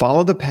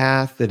follow the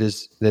path that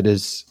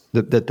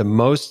the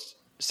most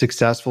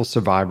successful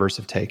survivors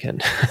have taken.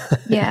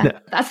 Yeah,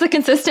 that's the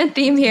consistent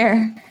theme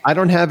here. I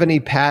don't have any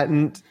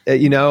patent, I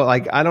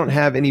don't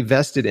have any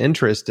vested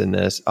interest in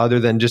this other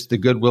than just the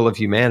goodwill of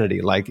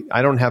humanity. Like,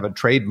 I don't have a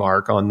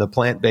trademark on the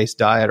plant-based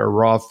diet or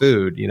raw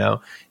food, You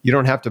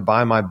don't have to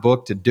buy my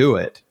book to do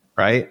it,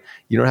 right?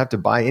 You don't have to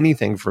buy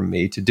anything from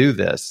me to do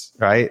this,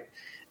 right?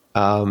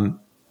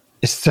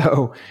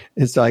 So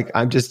it's like,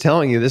 I'm just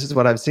telling you, this is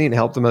what I've seen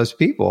help the most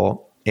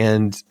people.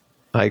 And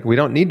like, we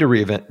don't need to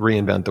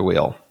reinvent the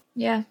wheel.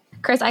 Yeah.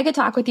 Chris, I could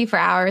talk with you for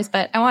hours,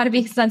 but I want to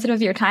be sensitive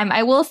of your time.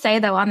 I will say,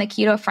 though, on the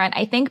keto front,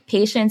 I think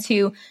patients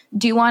who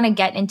do want to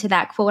get into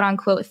that quote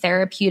unquote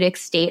therapeutic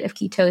state of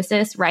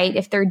ketosis, right?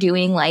 If they're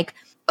doing like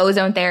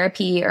ozone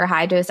therapy or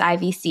high dose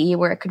IVC,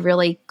 where it could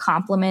really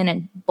complement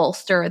and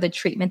bolster the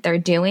treatment they're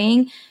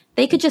doing,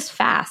 they could just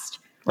fast,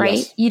 right?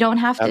 Yes, you don't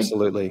have to,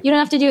 absolutely. You don't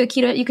have to do a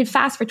keto. You could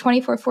fast for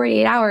 24,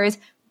 48 hours.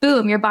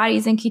 Boom, your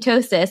body's in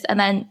ketosis, and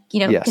then,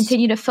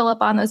 continue to fill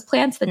up on those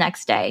plants the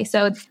next day.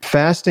 So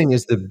fasting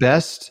is the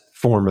best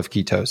form of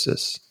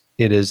ketosis.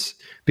 It is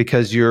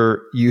because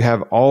you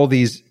have all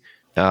these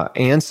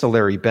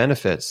ancillary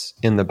benefits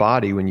in the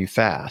body when you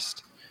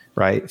fast,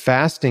 right?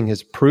 Fasting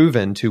has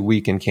proven to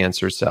weaken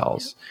cancer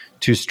cells,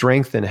 to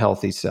strengthen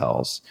healthy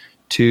cells,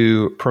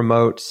 to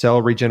promote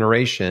cell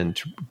regeneration,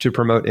 to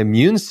promote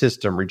immune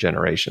system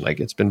regeneration. Like,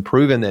 it's been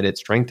proven that it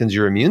strengthens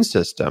your immune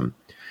system,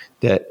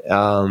 that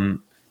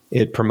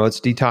it promotes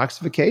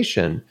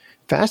detoxification.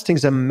 Fasting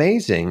is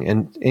amazing.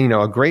 And,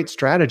 a great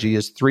strategy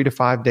is 3 to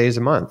 5 days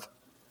a month,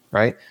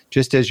 right?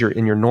 Just as you're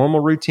in your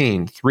normal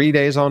routine, 3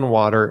 days on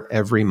water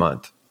every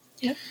month.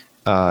 Yep.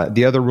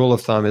 The other rule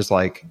of thumb is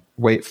like,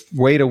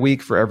 wait a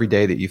week for every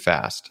day that you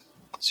fast.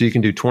 So you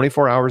can do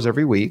 24 hours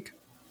every week.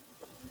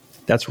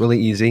 That's really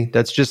easy.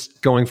 That's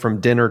just going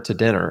from dinner to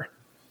dinner,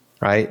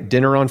 right?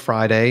 Dinner on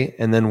Friday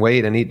and then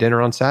wait and eat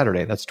dinner on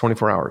Saturday. That's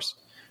 24 hours,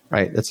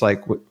 right? That's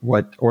like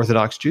what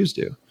Orthodox Jews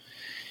do.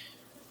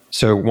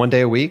 So 1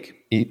 day a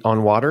week, eat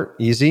on water,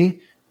 easy.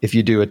 If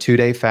you do a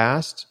 2-day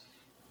fast,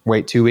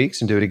 wait 2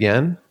 weeks and do it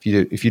again.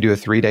 If you do a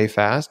 3-day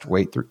fast,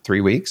 wait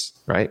 3 weeks,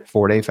 right?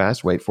 4-day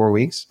fast, wait 4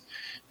 weeks.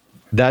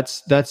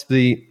 That's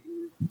the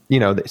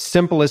the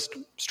simplest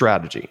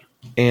strategy.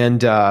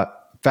 And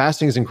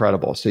fasting is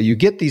incredible. So you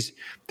get these.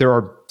 There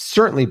are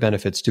certainly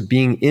benefits to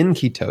being in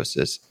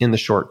ketosis in the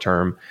short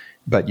term,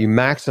 but you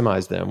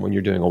maximize them when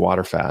you're doing a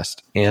water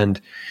fast. And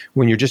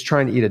when you're just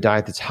trying to eat a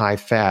diet that's high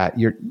fat,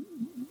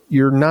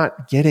 you're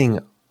not getting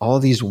all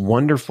these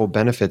wonderful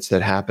benefits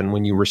that happen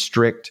when you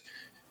restrict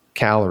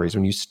calories,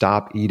 when you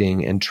stop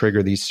eating and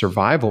trigger these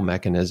survival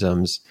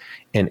mechanisms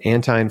and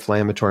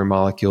anti-inflammatory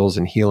molecules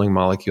and healing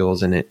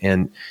molecules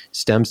and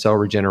stem cell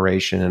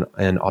regeneration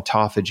and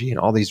autophagy and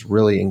all these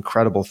really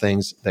incredible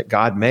things that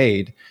God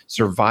made,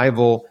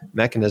 survival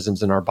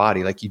mechanisms in our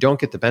body. Like, you don't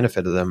get the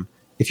benefit of them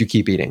if you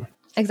keep eating.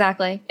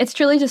 Exactly. It's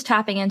truly just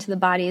tapping into the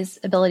body's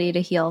ability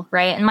to heal,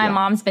 right? And my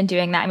mom's been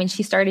doing that. I mean,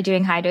 she started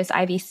doing high dose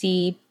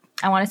IVC,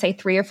 I want to say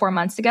 3 or 4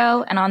 months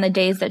ago. And on the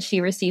days that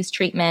she receives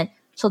treatment,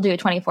 she'll do a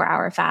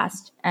 24-hour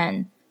fast.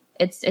 And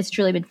it's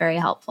truly been very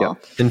helpful. Yeah.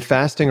 And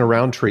fasting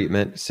around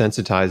treatment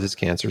sensitizes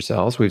cancer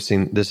cells. We've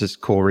seen, this is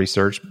cool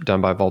research done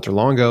by Walter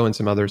Longo and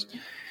some others,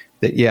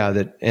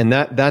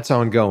 that's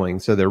ongoing.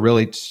 So they're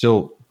really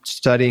still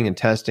studying and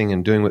testing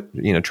and doing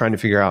trying to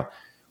figure out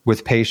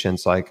with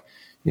patients, like,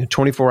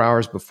 24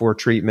 hours before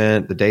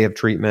treatment, the day of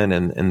treatment,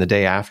 and the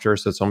day after.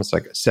 So it's almost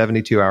like a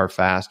 72-hour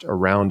fast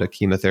around a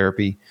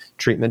chemotherapy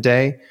treatment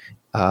day.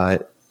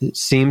 It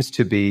seems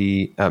to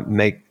be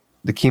make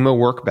the chemo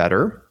work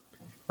better,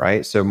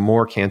 right? So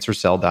more cancer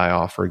cell die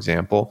off, for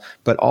example,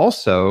 but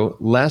also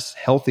less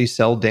healthy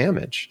cell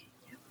damage.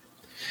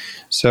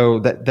 So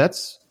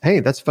that's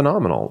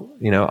phenomenal.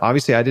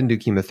 Obviously I didn't do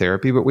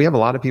chemotherapy, but we have a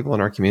lot of people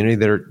in our community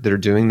that are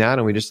doing that,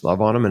 and we just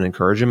love on them and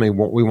encourage them.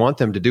 We want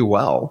them to do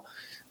well.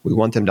 We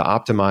want them to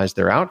optimize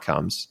their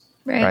outcomes,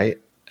 right?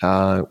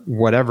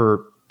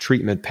 Whatever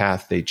treatment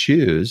path they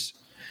choose.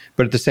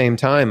 But at the same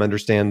time,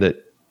 understand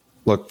that,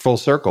 look, full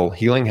circle,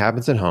 healing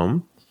happens at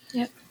home.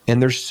 Yep.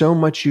 And there's so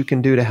much you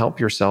can do to help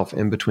yourself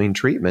in between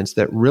treatments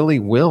that really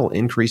will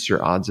increase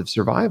your odds of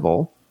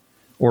survival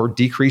or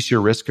decrease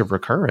your risk of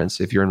recurrence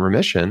if you're in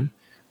remission.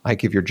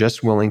 Like, if you're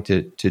just willing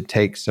to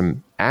take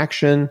some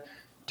action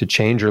to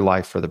change your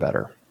life for the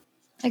better.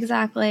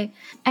 Exactly.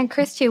 And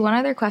Chris, too, one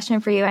other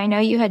question for you. I know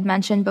you had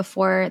mentioned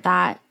before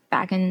that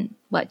back in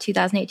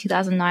 2008,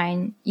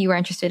 2009, you were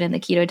interested in the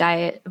keto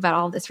diet, about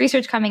all this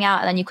research coming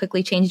out, and then you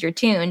quickly changed your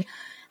tune.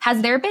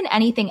 Has there been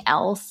anything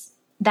else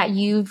that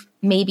you've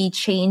maybe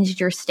changed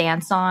your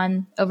stance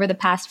on over the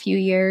past few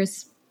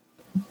years?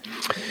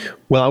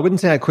 Well, I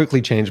wouldn't say I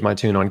quickly changed my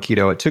tune on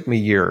keto. It took me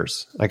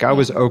years. Like, I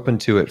was open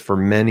to it for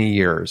many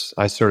years.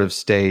 I sort of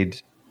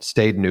stayed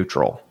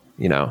neutral,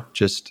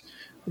 just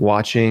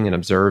watching and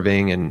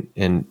observing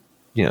and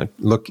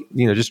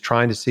just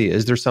trying to see,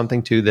 is there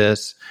something to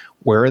this?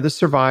 Where are the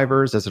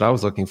survivors? That's what I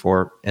was looking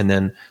for. And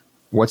then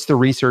what's the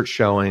research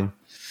showing?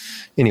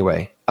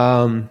 Anyway,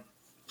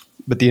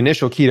 but the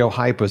initial keto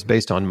hype was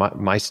based on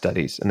my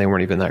studies, and they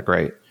weren't even that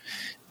great.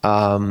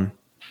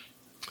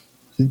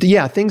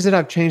 Things that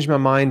I've changed my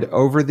mind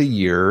over the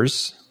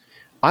years.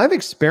 I've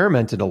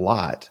experimented a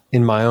lot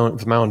with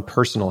my own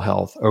personal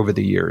health over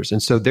the years.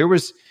 And so there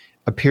was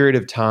a period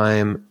of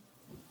time,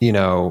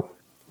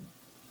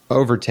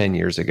 over 10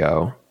 years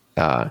ago,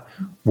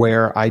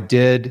 where I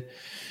did,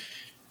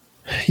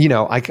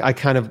 I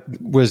kind of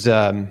was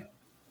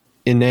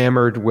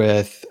enamored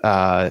with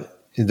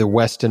the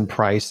Weston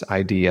Price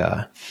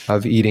idea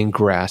of eating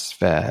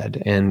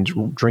grass-fed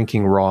and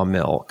drinking raw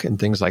milk and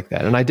things like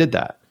that. And I did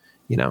that,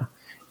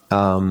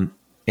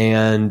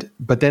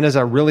 But then as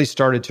I really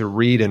started to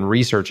read and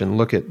research and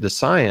look at the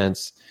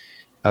science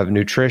of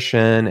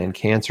nutrition and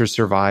cancer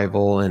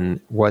survival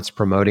and what's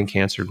promoting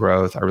cancer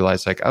growth, I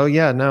realized like, oh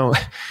yeah, no,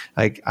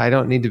 like I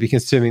don't need to be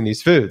consuming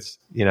these foods.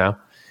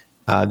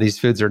 These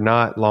foods are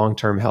not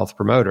long-term health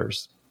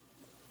promoters.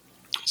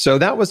 So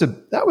that was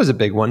a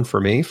big one for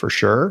me, for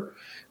sure.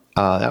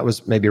 That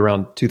was maybe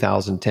around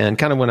 2010,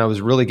 kind of when I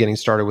was really getting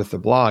started with the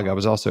blog. I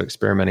was also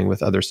experimenting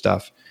with other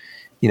stuff,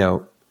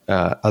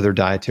 other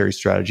dietary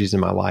strategies in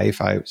my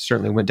life. I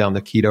certainly went down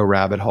the keto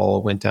rabbit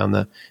hole, went down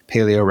the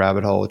paleo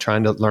rabbit hole,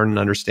 trying to learn and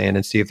understand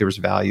and see if there was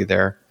value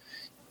there.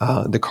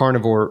 The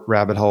carnivore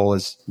rabbit hole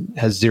has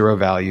zero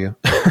value.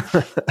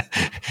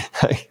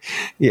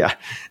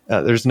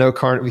 There's no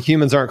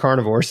humans aren't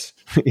carnivores.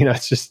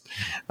 It's just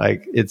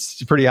like,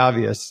 it's pretty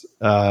obvious.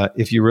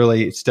 If you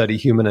really study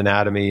human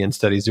anatomy and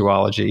study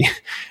zoology,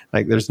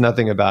 like there's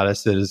nothing about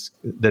us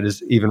that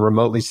is even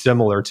remotely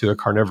similar to a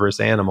carnivorous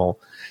animal.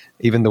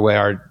 Even the way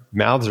our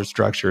mouths are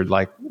structured,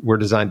 like we're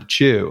designed to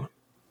chew.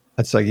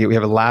 That's like, we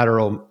have a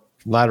lateral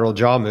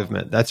jaw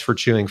movement. That's for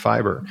chewing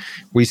fiber.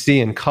 We see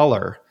in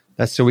color.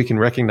 That's so we can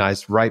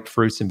recognize ripe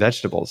fruits and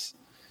vegetables.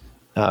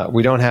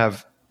 We don't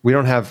have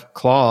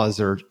claws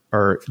or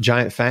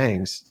giant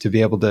fangs to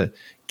be able to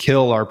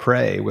kill our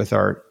prey with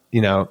our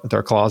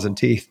claws and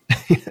teeth.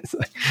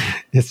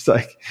 It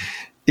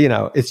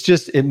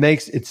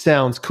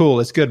sounds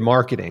cool. It's good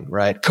marketing,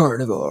 right?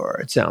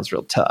 Carnivore. It sounds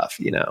real tough,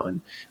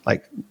 and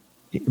like,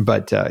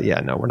 but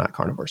no, we're not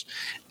carnivores.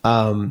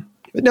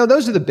 But no,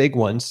 those are the big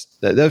ones.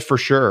 That for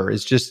sure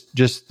is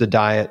just the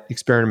diet,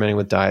 experimenting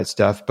with diet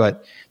stuff.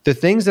 But the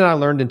things that I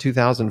learned in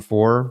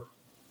 2004,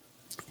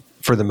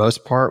 for the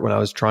most part, when I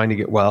was trying to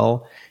get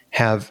well,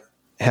 have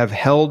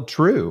held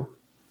true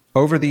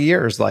over the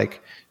years.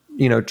 Like,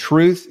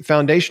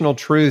 foundational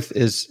truth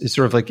is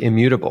sort of like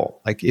immutable.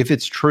 Like if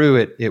it's true,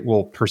 it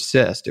will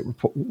persist.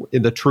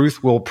 The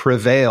truth will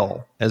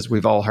prevail, as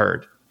we've all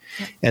heard.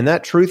 And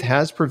that truth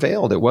has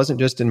prevailed. It wasn't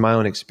just in my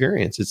own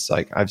experience. It's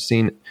like I've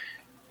seen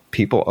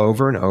people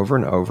over and over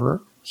and over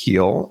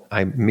heal.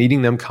 I'm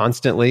meeting them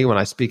constantly when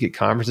I speak at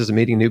conferences and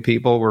meeting new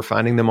people. We're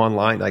finding them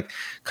online, like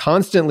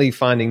constantly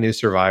finding new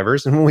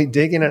survivors. And when we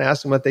dig in and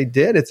ask them what they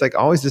did, it's like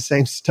always the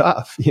same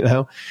stuff,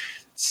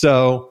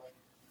 So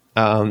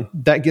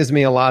that gives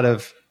me a lot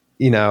of,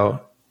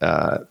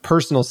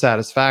 personal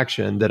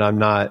satisfaction that I'm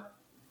not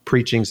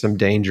preaching some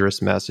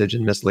dangerous message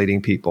and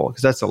misleading people,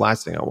 because that's the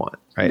last thing I want,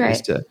 right?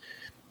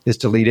 Is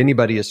to lead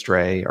anybody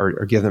astray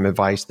or give them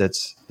advice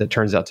that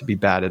turns out to be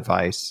bad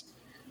advice.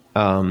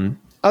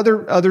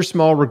 Other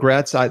small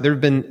regrets. There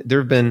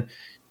have been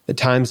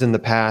times in the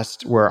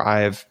past where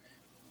I've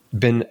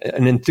been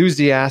an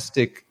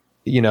enthusiastic,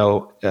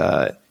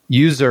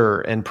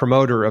 user and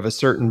promoter of a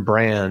certain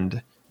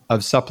brand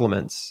of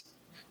supplements,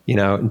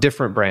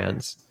 different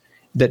brands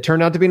that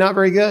turned out to be not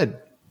very good.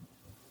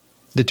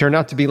 That turned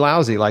out to be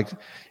lousy. Like,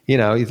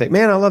 you think,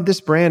 man, I love this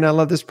brand. I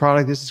love this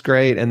product. This is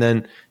great. And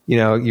then,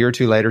 a year or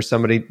two later,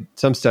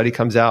 some study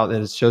comes out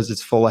and it shows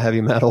it's full of heavy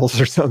metals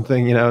or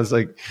something, it's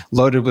like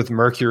loaded with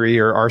mercury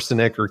or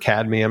arsenic or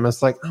cadmium.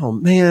 It's like, oh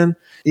man,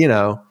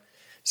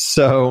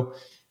 so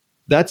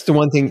that's the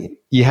one thing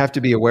you have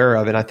to be aware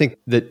of. And I think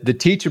that the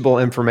teachable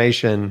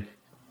information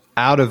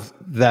out of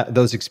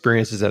those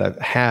experiences that I've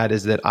had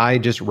is that I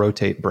just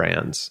rotate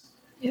brands.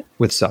 Yep.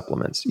 With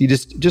supplements. You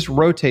just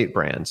rotate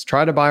brands.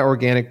 Try to buy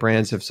organic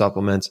brands of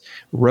supplements.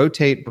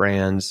 Rotate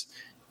brands.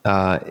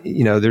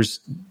 You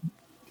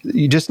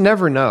just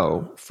never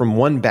know from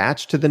one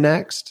batch to the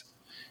next.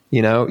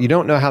 You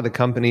don't know how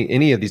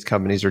any of these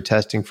companies are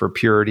testing for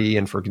purity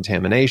and for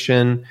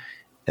contamination.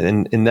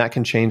 And that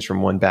can change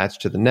from one batch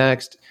to the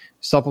next.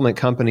 Supplement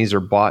companies are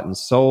bought and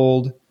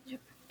sold. Yep.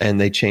 And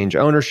they change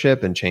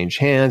ownership and change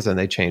hands and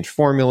they change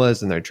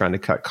formulas and they're trying to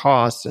cut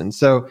costs. And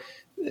so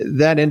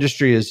that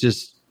industry is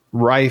just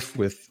rife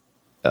with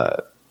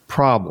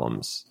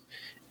problems.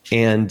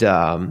 And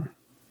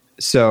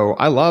so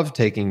I love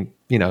taking,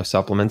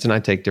 supplements, and I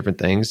take different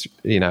things,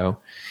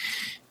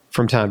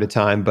 from time to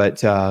time, but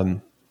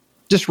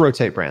just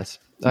rotate brands.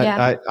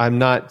 Yeah.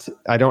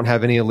 I don't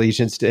have any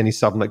allegiance to any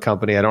supplement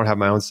company. I don't have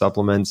my own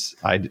supplements.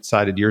 I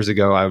decided years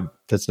ago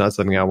that's not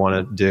something I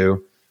want to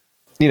do.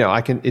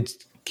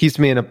 It keeps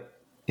me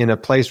in a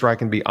place where I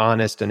can be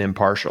honest and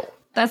impartial.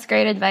 That's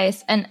great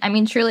advice. And I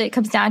mean, truly, it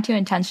comes down to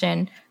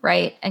intention,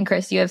 right? And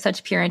Chris, you have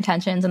such pure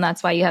intentions, and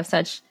that's why you have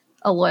such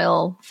a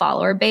loyal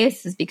follower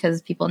base, is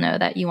because people know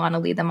that you want to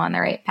lead them on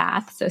the right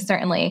path. So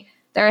certainly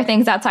there are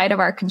things outside of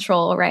our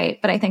control, right?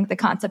 But I think the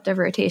concept of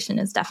rotation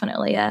is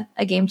definitely a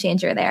game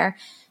changer there.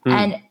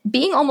 And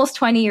being almost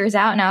 20 years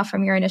out now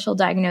from your initial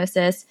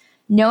diagnosis,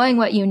 knowing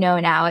what you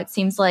know now, it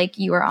seems like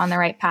you were on the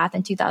right path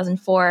in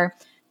 2004.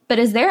 But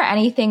is there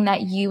anything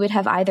that you would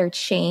have either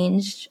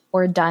changed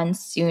or done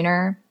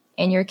sooner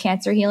in your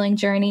cancer healing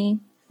journey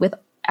with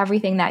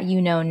everything that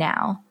you know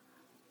now?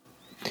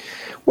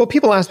 Well,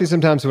 people ask me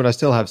sometimes, would I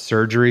still have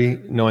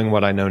surgery knowing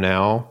what I know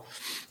now?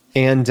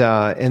 And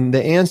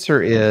the answer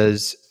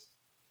is,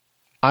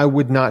 I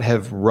would not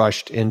have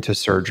rushed into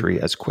surgery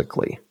as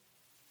quickly.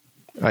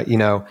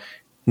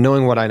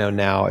 Knowing what I know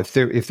now, if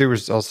there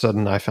was all of a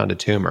sudden I found a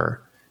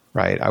tumor,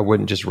 right, I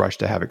wouldn't just rush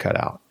to have it cut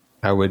out.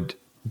 I would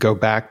go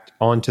back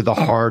onto the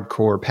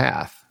hardcore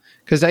path,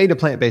 because I eat a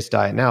plant-based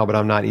diet now, but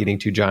I'm not eating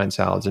 2 giant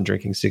salads and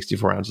drinking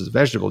 64 ounces of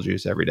vegetable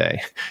juice every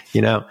day.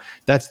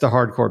 That's the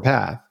hardcore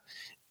path.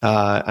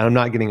 And I'm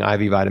not getting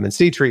IV vitamin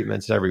C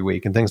treatments every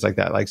week and things like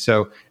that.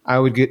 So I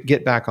would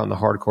get back on the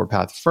hardcore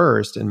path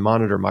first and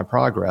monitor my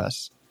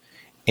progress,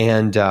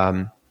 and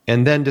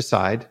then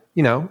decide,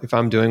 if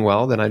I'm doing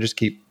well, then I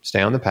just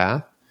stay on the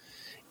path.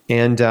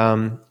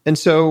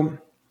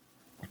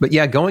 But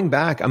yeah, going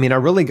back, I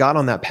really got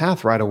on that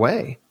path right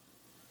away.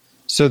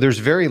 So there's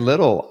very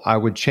little I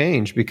would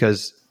change,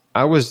 because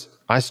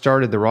I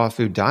started the raw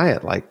food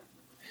diet like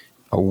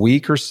a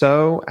week or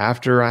so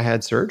after I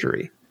had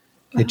surgery.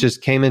 It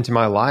just came into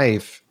my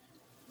life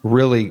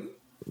really,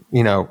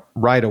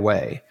 right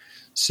away.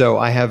 So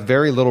I have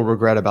very little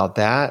regret about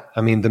that.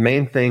 The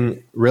main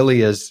thing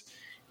really is,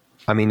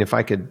 if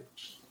I could,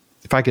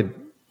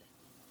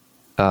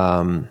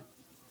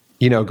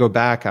 go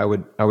back, I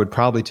would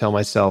probably tell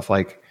myself,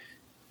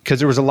 because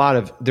there was a lot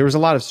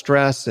of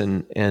stress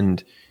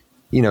and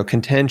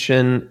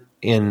contention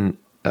in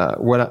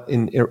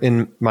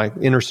my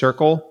inner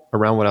circle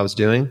around what I was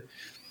doing.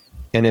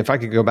 And if I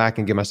could go back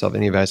and give myself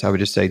any advice, I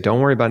would just say,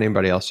 don't worry about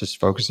anybody else. Just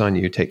focus on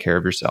you. Take care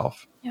of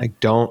yourself. Yep.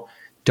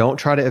 Don't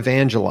try to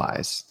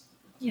evangelize.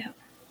 Yeah.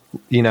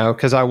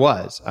 Because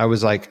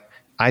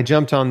I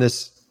jumped on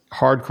this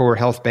hardcore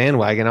health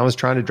bandwagon. I was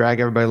trying to drag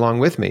everybody along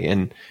with me.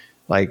 And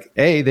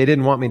A, they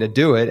didn't want me to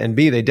do it. And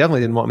B, they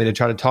definitely didn't want me to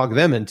try to talk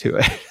them into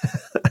it.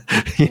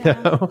 you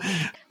know?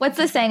 What's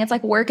the saying? It's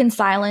like work in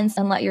silence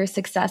and let your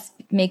success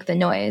make the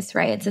noise,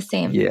 right? It's the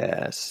same.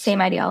 Yes.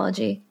 Same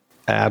ideology.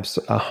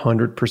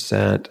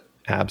 100%.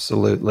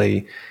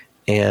 Absolutely.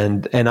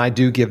 And I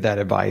do give that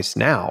advice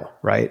now,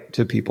 right,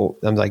 to people.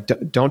 I'm like,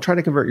 don't try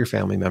to convert your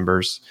family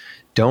members.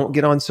 Don't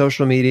get on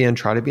social media and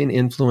try to be an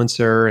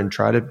influencer and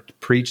try to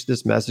preach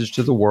this message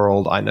to the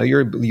world. I know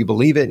you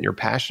believe it and you're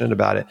passionate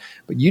about it,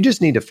 but you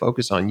just need to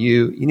focus on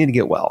you. You need to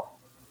get well,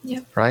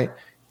 right?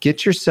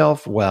 Get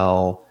yourself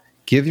well.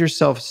 Give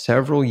yourself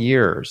several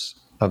years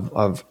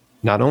of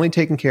not only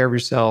taking care of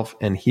yourself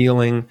and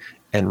healing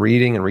and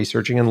reading and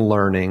researching and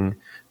learning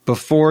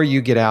before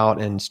you get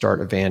out and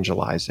start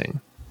evangelizing.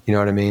 You know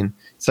what I mean?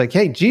 It's like,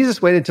 hey,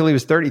 Jesus waited till he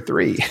was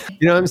 33.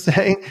 You know what I'm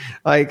saying?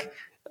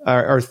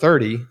 Or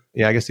 30.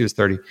 Yeah, I guess he was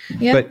 30.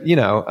 Yeah. But,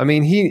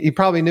 he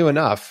probably knew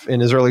enough in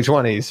his early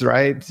 20s,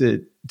 right,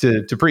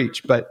 to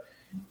preach. But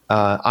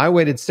I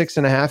waited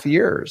 6.5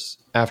 years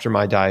after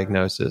my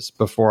diagnosis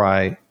before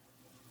I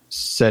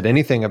said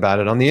anything about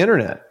it on the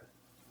internet.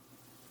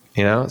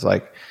 It's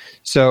like,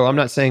 so I'm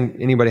not saying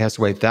anybody has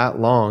to wait that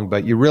long,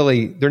 but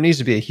there needs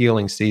to be a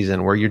healing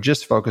season where you're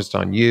just focused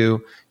on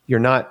you. You're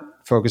not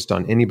focused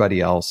on anybody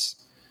else.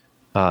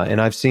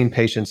 And I've seen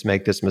patients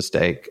make this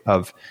mistake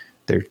of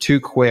they're too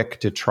quick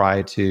to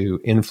try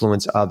to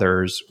influence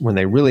others when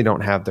they really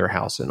don't have their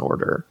house in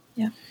order.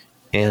 Yeah.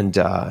 And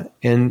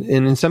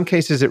in some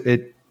cases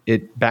it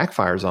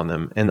backfires on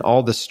them, and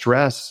all the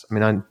stress.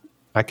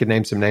 I could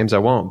name some names, I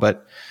won't,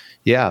 but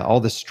yeah, all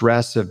the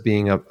stress of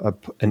being an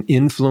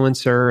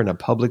influencer and a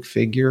public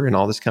figure and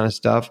all this kind of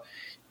stuff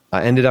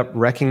ended up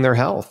wrecking their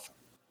health.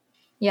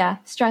 Yeah,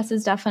 stress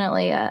is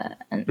definitely a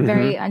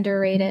very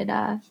underrated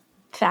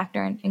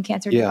factor in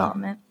cancer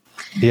development.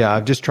 Yeah,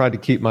 I've just tried to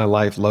keep my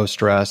life low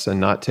stress and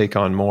not take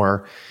on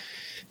more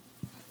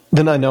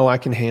than I know I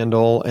can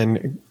handle.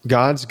 And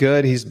God's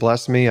good. He's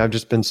blessed me. I've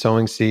just been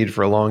sowing seed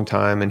for a long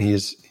time, and He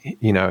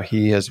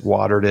has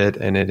watered it,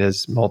 and it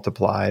has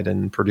multiplied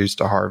and produced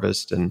a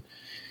harvest. And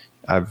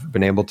I've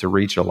been able to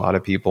reach a lot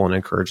of people and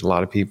encourage a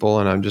lot of people,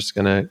 and I'm just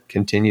going to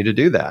continue to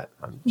do that.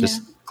 I'm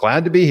just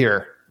glad to be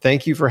here.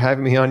 Thank you for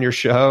having me on your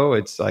show.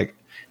 It's like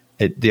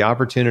the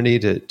opportunity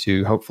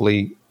to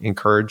hopefully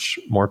encourage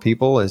more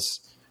people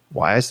is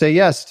why I say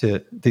yes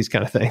to these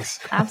kind of things.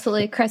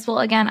 Absolutely. Chris, well,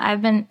 again,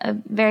 I've been a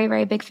very,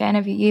 very big fan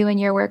of you and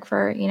your work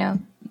for,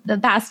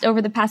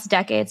 over the past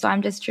decade. So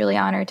I'm just truly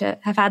honored to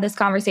have had this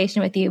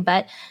conversation with you.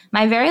 But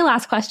my very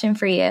last question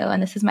for you,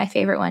 and this is my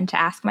favorite one to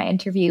ask my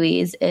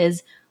interviewees,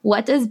 is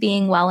what does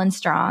being well and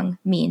strong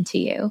mean to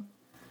you?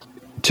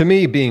 To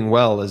me, being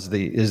well is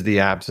the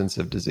absence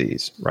of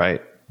disease,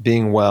 right?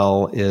 Being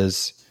well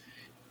is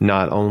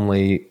not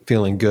only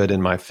feeling good in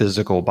my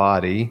physical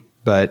body,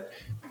 but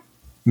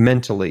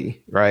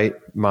mentally, right?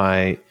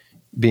 My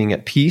being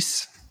at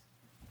peace,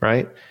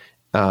 right?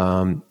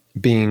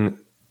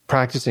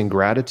 Practicing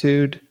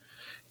gratitude,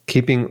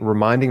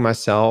 reminding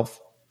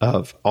myself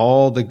of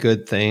all the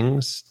good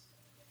things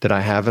that I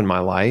have in my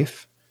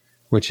life,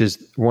 which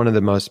is one of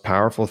the most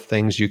powerful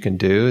things you can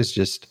do, is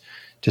just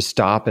to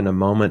stop in a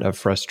moment of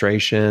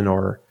frustration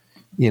or,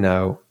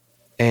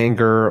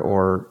 anger,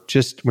 or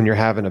just when you're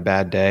having a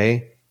bad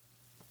day,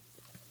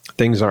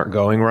 things aren't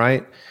going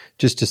right,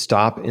 just to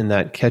stop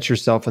catch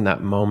yourself in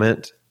that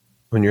moment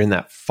when you're in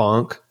that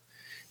funk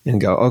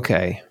and go,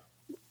 okay,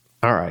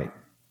 all right,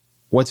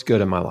 what's good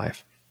in my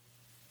life?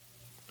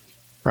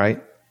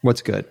 Right?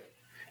 What's good?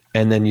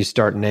 And then you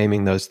start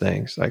naming those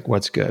things, like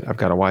what's good. I've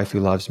got a wife who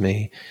loves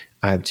me.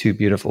 I have 2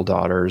 beautiful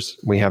daughters.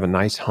 We have a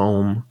nice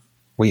home.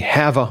 We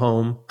have a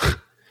home.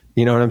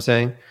 You know what I'm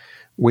saying?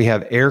 We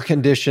have air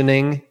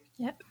conditioning.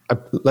 Yep.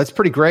 That's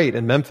pretty great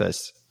in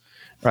Memphis,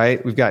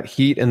 right? We've got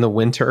heat in the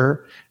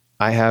winter.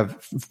 I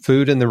have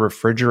food in the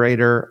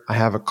refrigerator. I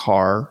have a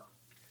car.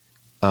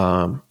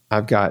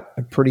 I've got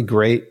a pretty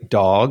great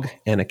dog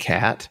and a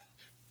cat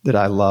that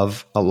I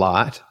love a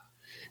lot.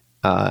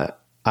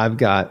 I've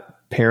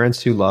got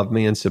parents who love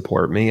me and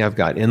support me. I've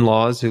got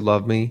in-laws who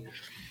love me,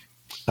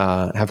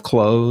 have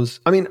clothes.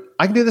 I mean,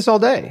 I can do this all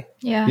day.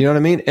 Yeah. You know what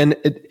I mean? And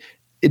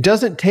it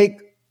doesn't take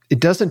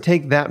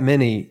that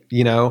many,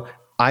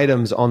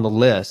 items on the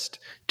list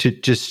to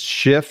just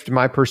shift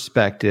my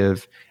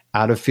perspective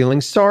out of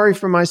feeling sorry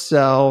for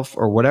myself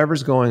or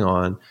whatever's going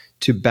on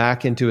to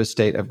back into a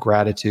state of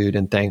gratitude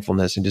and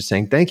thankfulness and just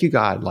saying, thank you,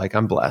 God. Like,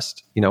 I'm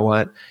blessed. You know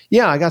what?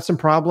 Yeah, I got some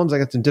problems. I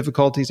got some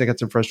difficulties. I got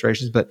some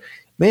frustrations, but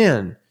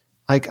man,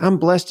 like, I'm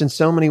blessed in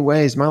so many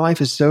ways. My life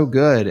is so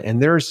good.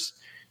 And there's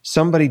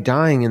somebody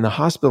dying in the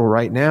hospital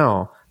right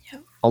now.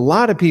 Yep. A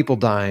lot of people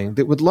dying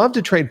that would love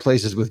to trade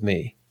places with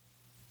me.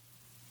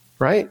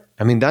 Right?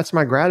 I mean, that's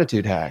my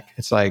gratitude hack.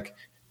 It's like,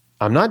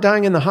 I'm not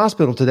dying in the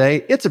hospital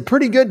today. It's a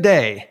pretty good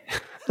day.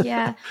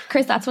 Yeah.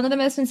 Chris, that's one of the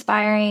most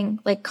inspiring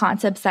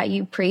concepts that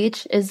you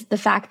preach, is the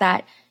fact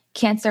that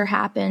cancer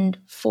happened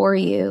for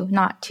you,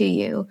 not to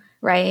you,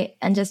 right?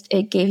 And just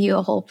it gave you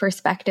a whole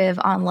perspective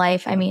on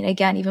life. I mean,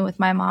 again, even with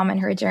my mom and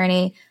her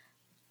journey,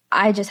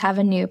 I just have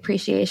a new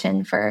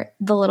appreciation for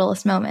the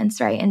littlest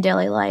moments, right, in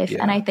daily life.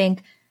 Yeah. And I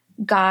think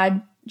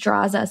God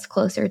draws us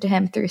closer to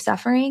him through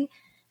suffering.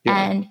 Yeah.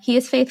 And he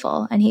is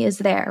faithful and he is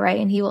there, right?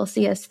 And he will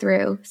see us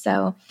through.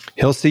 So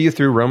he'll see you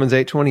through. Romans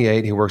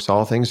 8:28. He works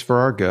all things for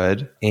our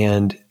good,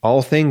 and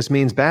all things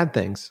means bad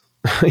things.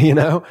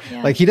 Yeah.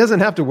 Like, he doesn't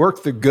have to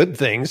work the good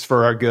things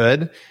for our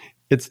good.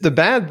 It's the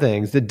bad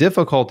things, the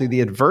difficulty, the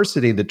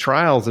adversity, the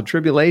trials, the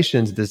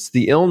tribulations,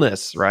 the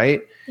illness,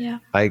 right? Yeah.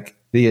 Like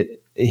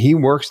he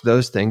works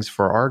those things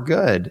for our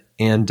good.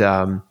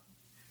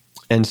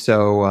 And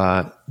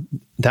so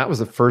that was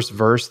the first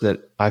verse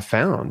that I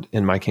found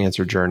in my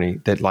cancer journey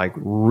that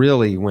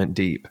really went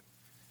deep.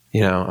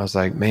 I was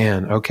like,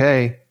 man,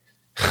 okay.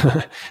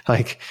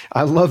 Like,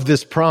 I love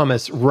this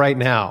promise right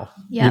now.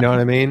 Yep. You know what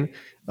I mean?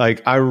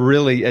 Like, I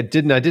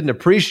didn't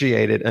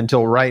appreciate it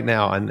until right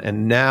now.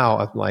 And now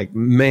I'm like,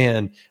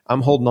 man,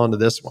 I'm holding on to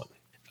this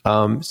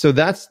one. So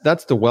that's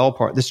the well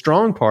part. The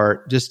strong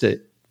part, just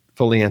to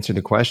fully answer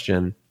the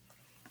question,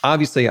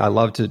 obviously, I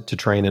love to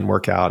train and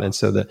work out. And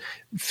so the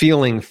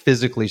feeling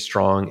physically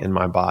strong in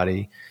my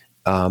body,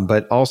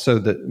 but also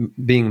the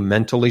being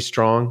mentally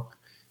strong,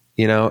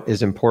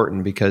 is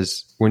important,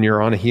 because when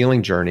you're on a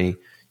healing journey,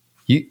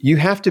 you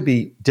have to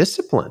be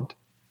disciplined,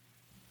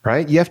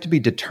 right? You have to be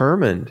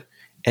determined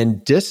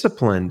and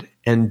disciplined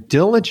and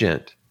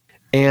diligent.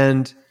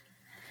 And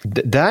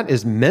that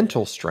is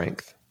mental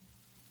strength,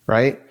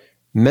 right?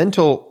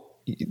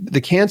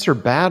 The cancer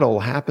battle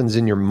happens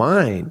in your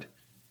mind.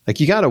 Like,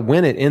 you got to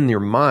win it in your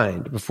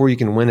mind before you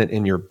can win it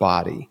in your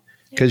body,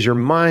 because your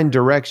mind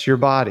directs your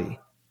body.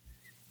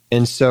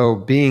 And so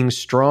being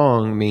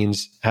strong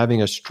means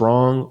having a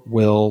strong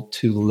will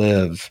to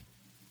live,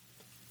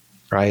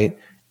 right?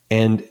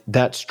 And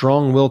that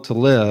strong will to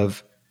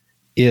live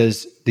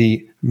is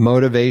the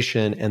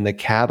motivation and the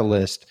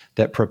catalyst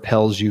that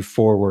propels you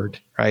forward,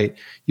 right?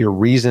 Your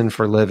reason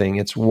for living.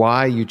 It's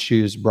why you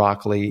choose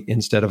broccoli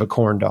instead of a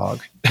corn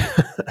dog,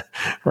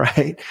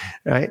 right?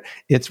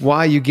 It's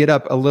why you get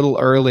up a little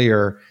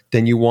earlier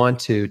than you want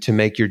to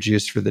make your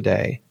juice for the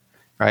day,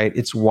 right?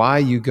 It's why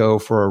you go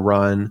for a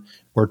run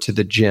or to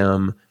the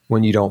gym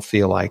when you don't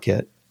feel like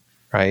it,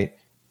 right?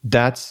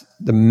 That's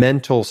the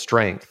mental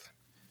strength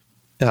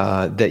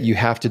that you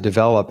have to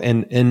develop.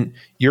 And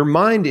your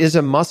mind is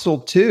a muscle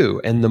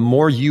too. And the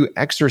more you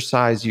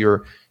exercise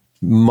your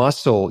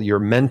muscle, your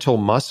mental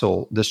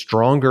muscle, the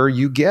stronger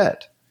you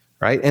get,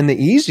 right? And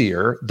the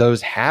easier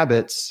those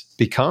habits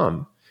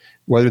become,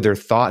 whether they're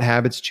thought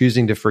habits,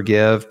 choosing to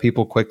forgive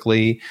people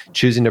quickly,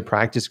 choosing to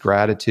practice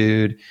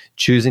gratitude,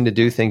 choosing to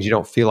do things you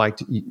don't feel like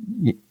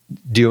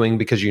doing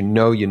because you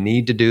know you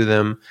need to do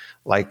them.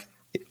 Like,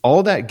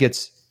 all that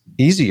gets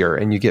easier,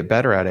 and you get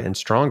better at it and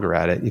stronger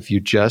at it if you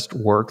just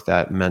work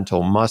that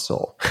mental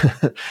muscle.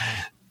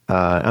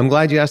 I'm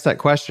glad you asked that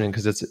question,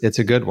 because it's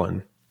a good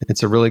one.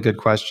 It's a really good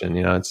question.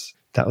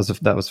 That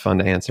was fun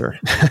to answer.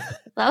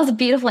 That was a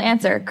beautiful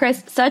answer,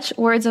 Chris. Such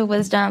words of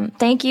wisdom.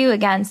 Thank you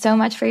again so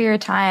much for your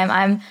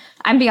time.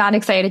 I'm beyond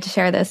excited to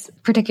share this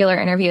particular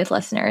interview with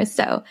listeners.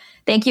 So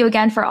thank you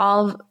again for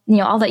all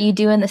that you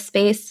do in the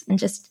space, and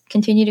just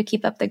continue to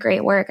keep up the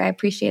great work. I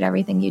appreciate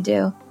everything you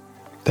do.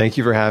 Thank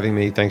you for having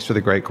me. Thanks for the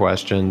great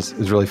questions. It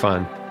was really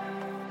fun.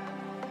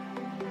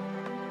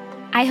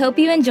 I hope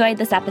you enjoyed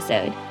this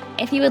episode.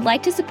 If you would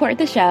like to support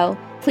the show,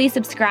 please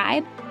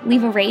subscribe,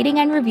 leave a rating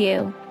and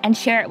review, and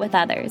share it with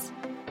others.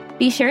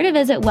 Be sure to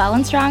visit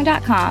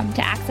wellandstrong.com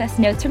to access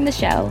notes from the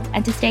show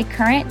and to stay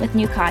current with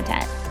new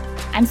content.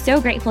 I'm so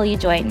grateful you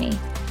joined me.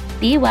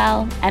 Be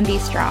well and be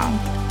strong.